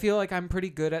 I feel like I'm pretty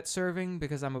good at serving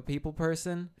because I'm a people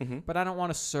person, but I don't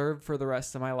want to serve for the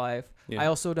rest of my life. Yeah. I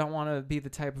also don't want to be the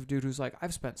type of dude who's like,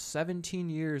 I've spent 17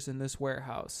 years in this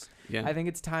warehouse. Yeah. I think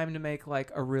it's time to make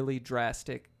like a really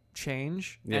drastic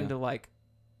change and to like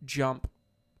jump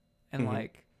and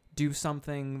like do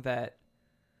something that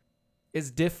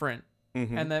is different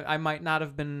and that I might not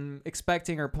have been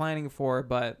expecting or planning for,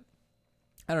 but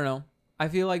I don't know. I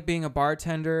feel like being a barber,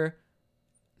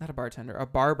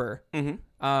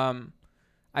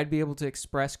 I'd be able to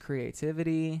express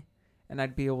creativity and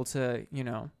I'd be able to, you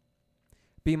know,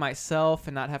 be myself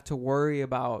and not have to worry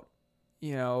about,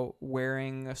 you know,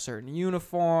 wearing a certain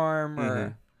uniform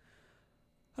or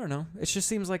I don't know. It just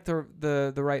seems like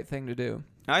the right thing to do.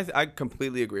 I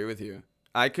completely agree with you.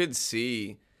 I could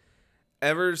see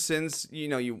ever since, you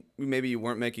know, you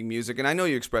weren't making music, and I know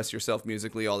you express yourself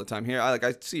musically all the time here.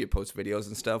 I see you post videos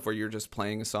and stuff where you're just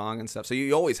playing a song and stuff. So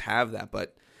you always have that,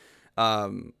 but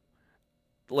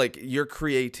like your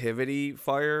creativity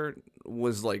fire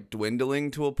was like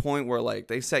dwindling to a point where like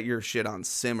they set your shit on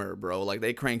simmer, bro. Like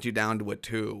they cranked you down to a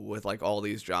 2 with like all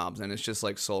these jobs, and it's just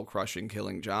like soul crushing,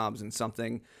 killing jobs. And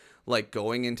something like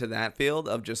going into that field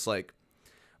of just like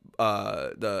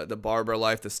the barber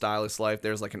life, the stylist life,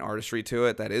 there's like an artistry to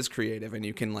it that is creative, and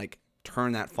you can like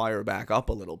turn that fire back up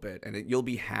a little bit, and you'll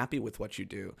be happy with what you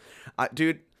do.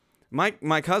 Dude,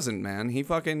 my cousin, man,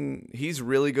 he's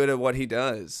really good at what he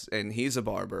does, and he's a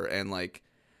barber, and like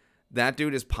that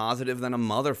dude is positive than a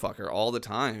motherfucker all the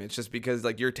time. It's just because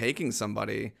like you're taking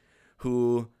somebody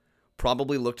who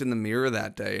probably looked in the mirror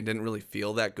that day and didn't really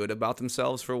feel that good about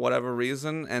themselves for whatever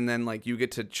reason, and then like you get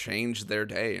to change their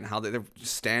day and how they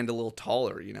stand a little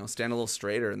taller, you know, stand a little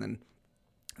straighter, and then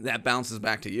that bounces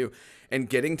back to you. And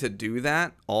getting to do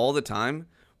that all the time,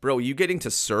 bro, you getting to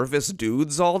service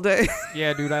dudes all day?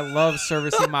 Yeah, dude, I love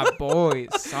servicing my boys,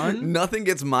 son. Nothing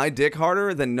gets my dick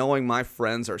harder than knowing my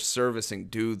friends are servicing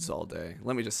dudes all day.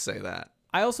 Let me just say that.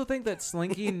 I also think that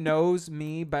Slinky knows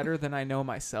me better than I know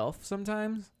myself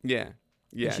sometimes. Yeah.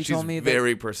 Yeah, she's told me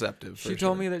very perceptive. She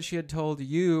told me that she had told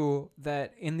you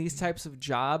that in these types of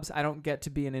jobs, I don't get to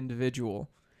be an individual.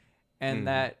 And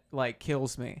that, like,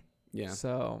 kills me. Yeah.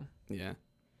 So. Yeah.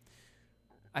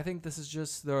 I think this is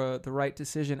just the right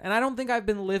decision. And I don't think I've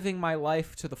been living my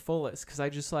life to the fullest because I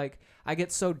just, like, I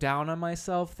get so down on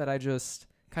myself that I just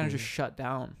kind of just shut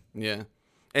down. Yeah.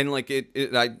 And like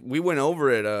we went over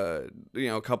it, you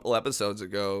know, a couple episodes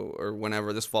ago or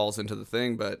whenever this falls into the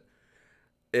thing, but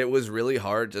it was really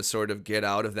hard to sort of get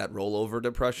out of that rollover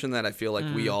depression that I feel like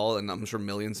we all, and I'm sure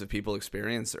millions of people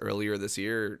experienced earlier this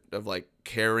year, of like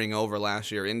carrying over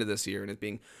last year into this year and it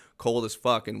being cold as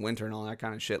fuck in winter and all that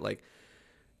kind of shit. Like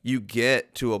you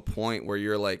get to a point where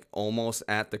you're like almost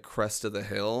at the crest of the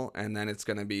hill and then it's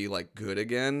going to be like good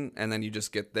again. And then you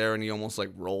just get there and you almost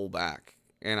like roll back.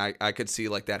 And I could see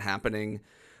like that happening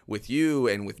with you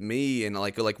and with me, and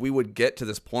like we would get to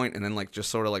this point and then like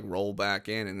just sort of like roll back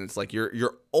in, and it's like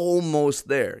you're almost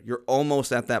there. You're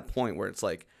almost at that point where it's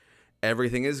like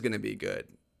everything is going to be good.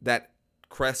 That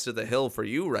crest of the hill for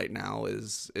you right now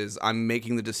is I'm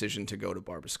making the decision to go to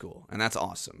barber school, and that's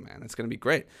awesome, man. It's going to be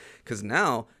great because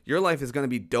now your life is going to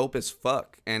be dope as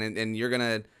fuck, and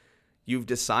you've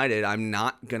decided I'm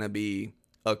not going to be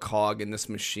a cog in this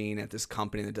machine at this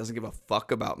company that doesn't give a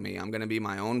fuck about me. I'm going to be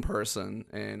my own person,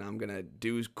 and I'm going to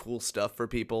do cool stuff for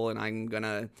people, and I'm going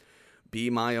to be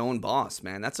my own boss,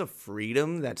 man. That's a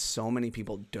freedom that so many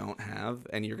people don't have,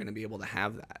 and you're going to be able to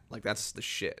have that. Like, that's the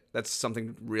shit. That's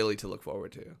something really to look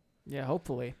forward to. Yeah,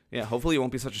 hopefully. Yeah, hopefully you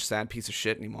won't be such a sad piece of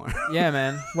shit anymore. Yeah,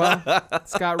 man. Well,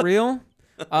 it's got real.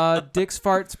 Dicks,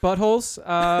 farts, buttholes.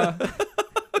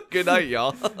 Good night,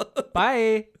 y'all.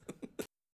 Bye.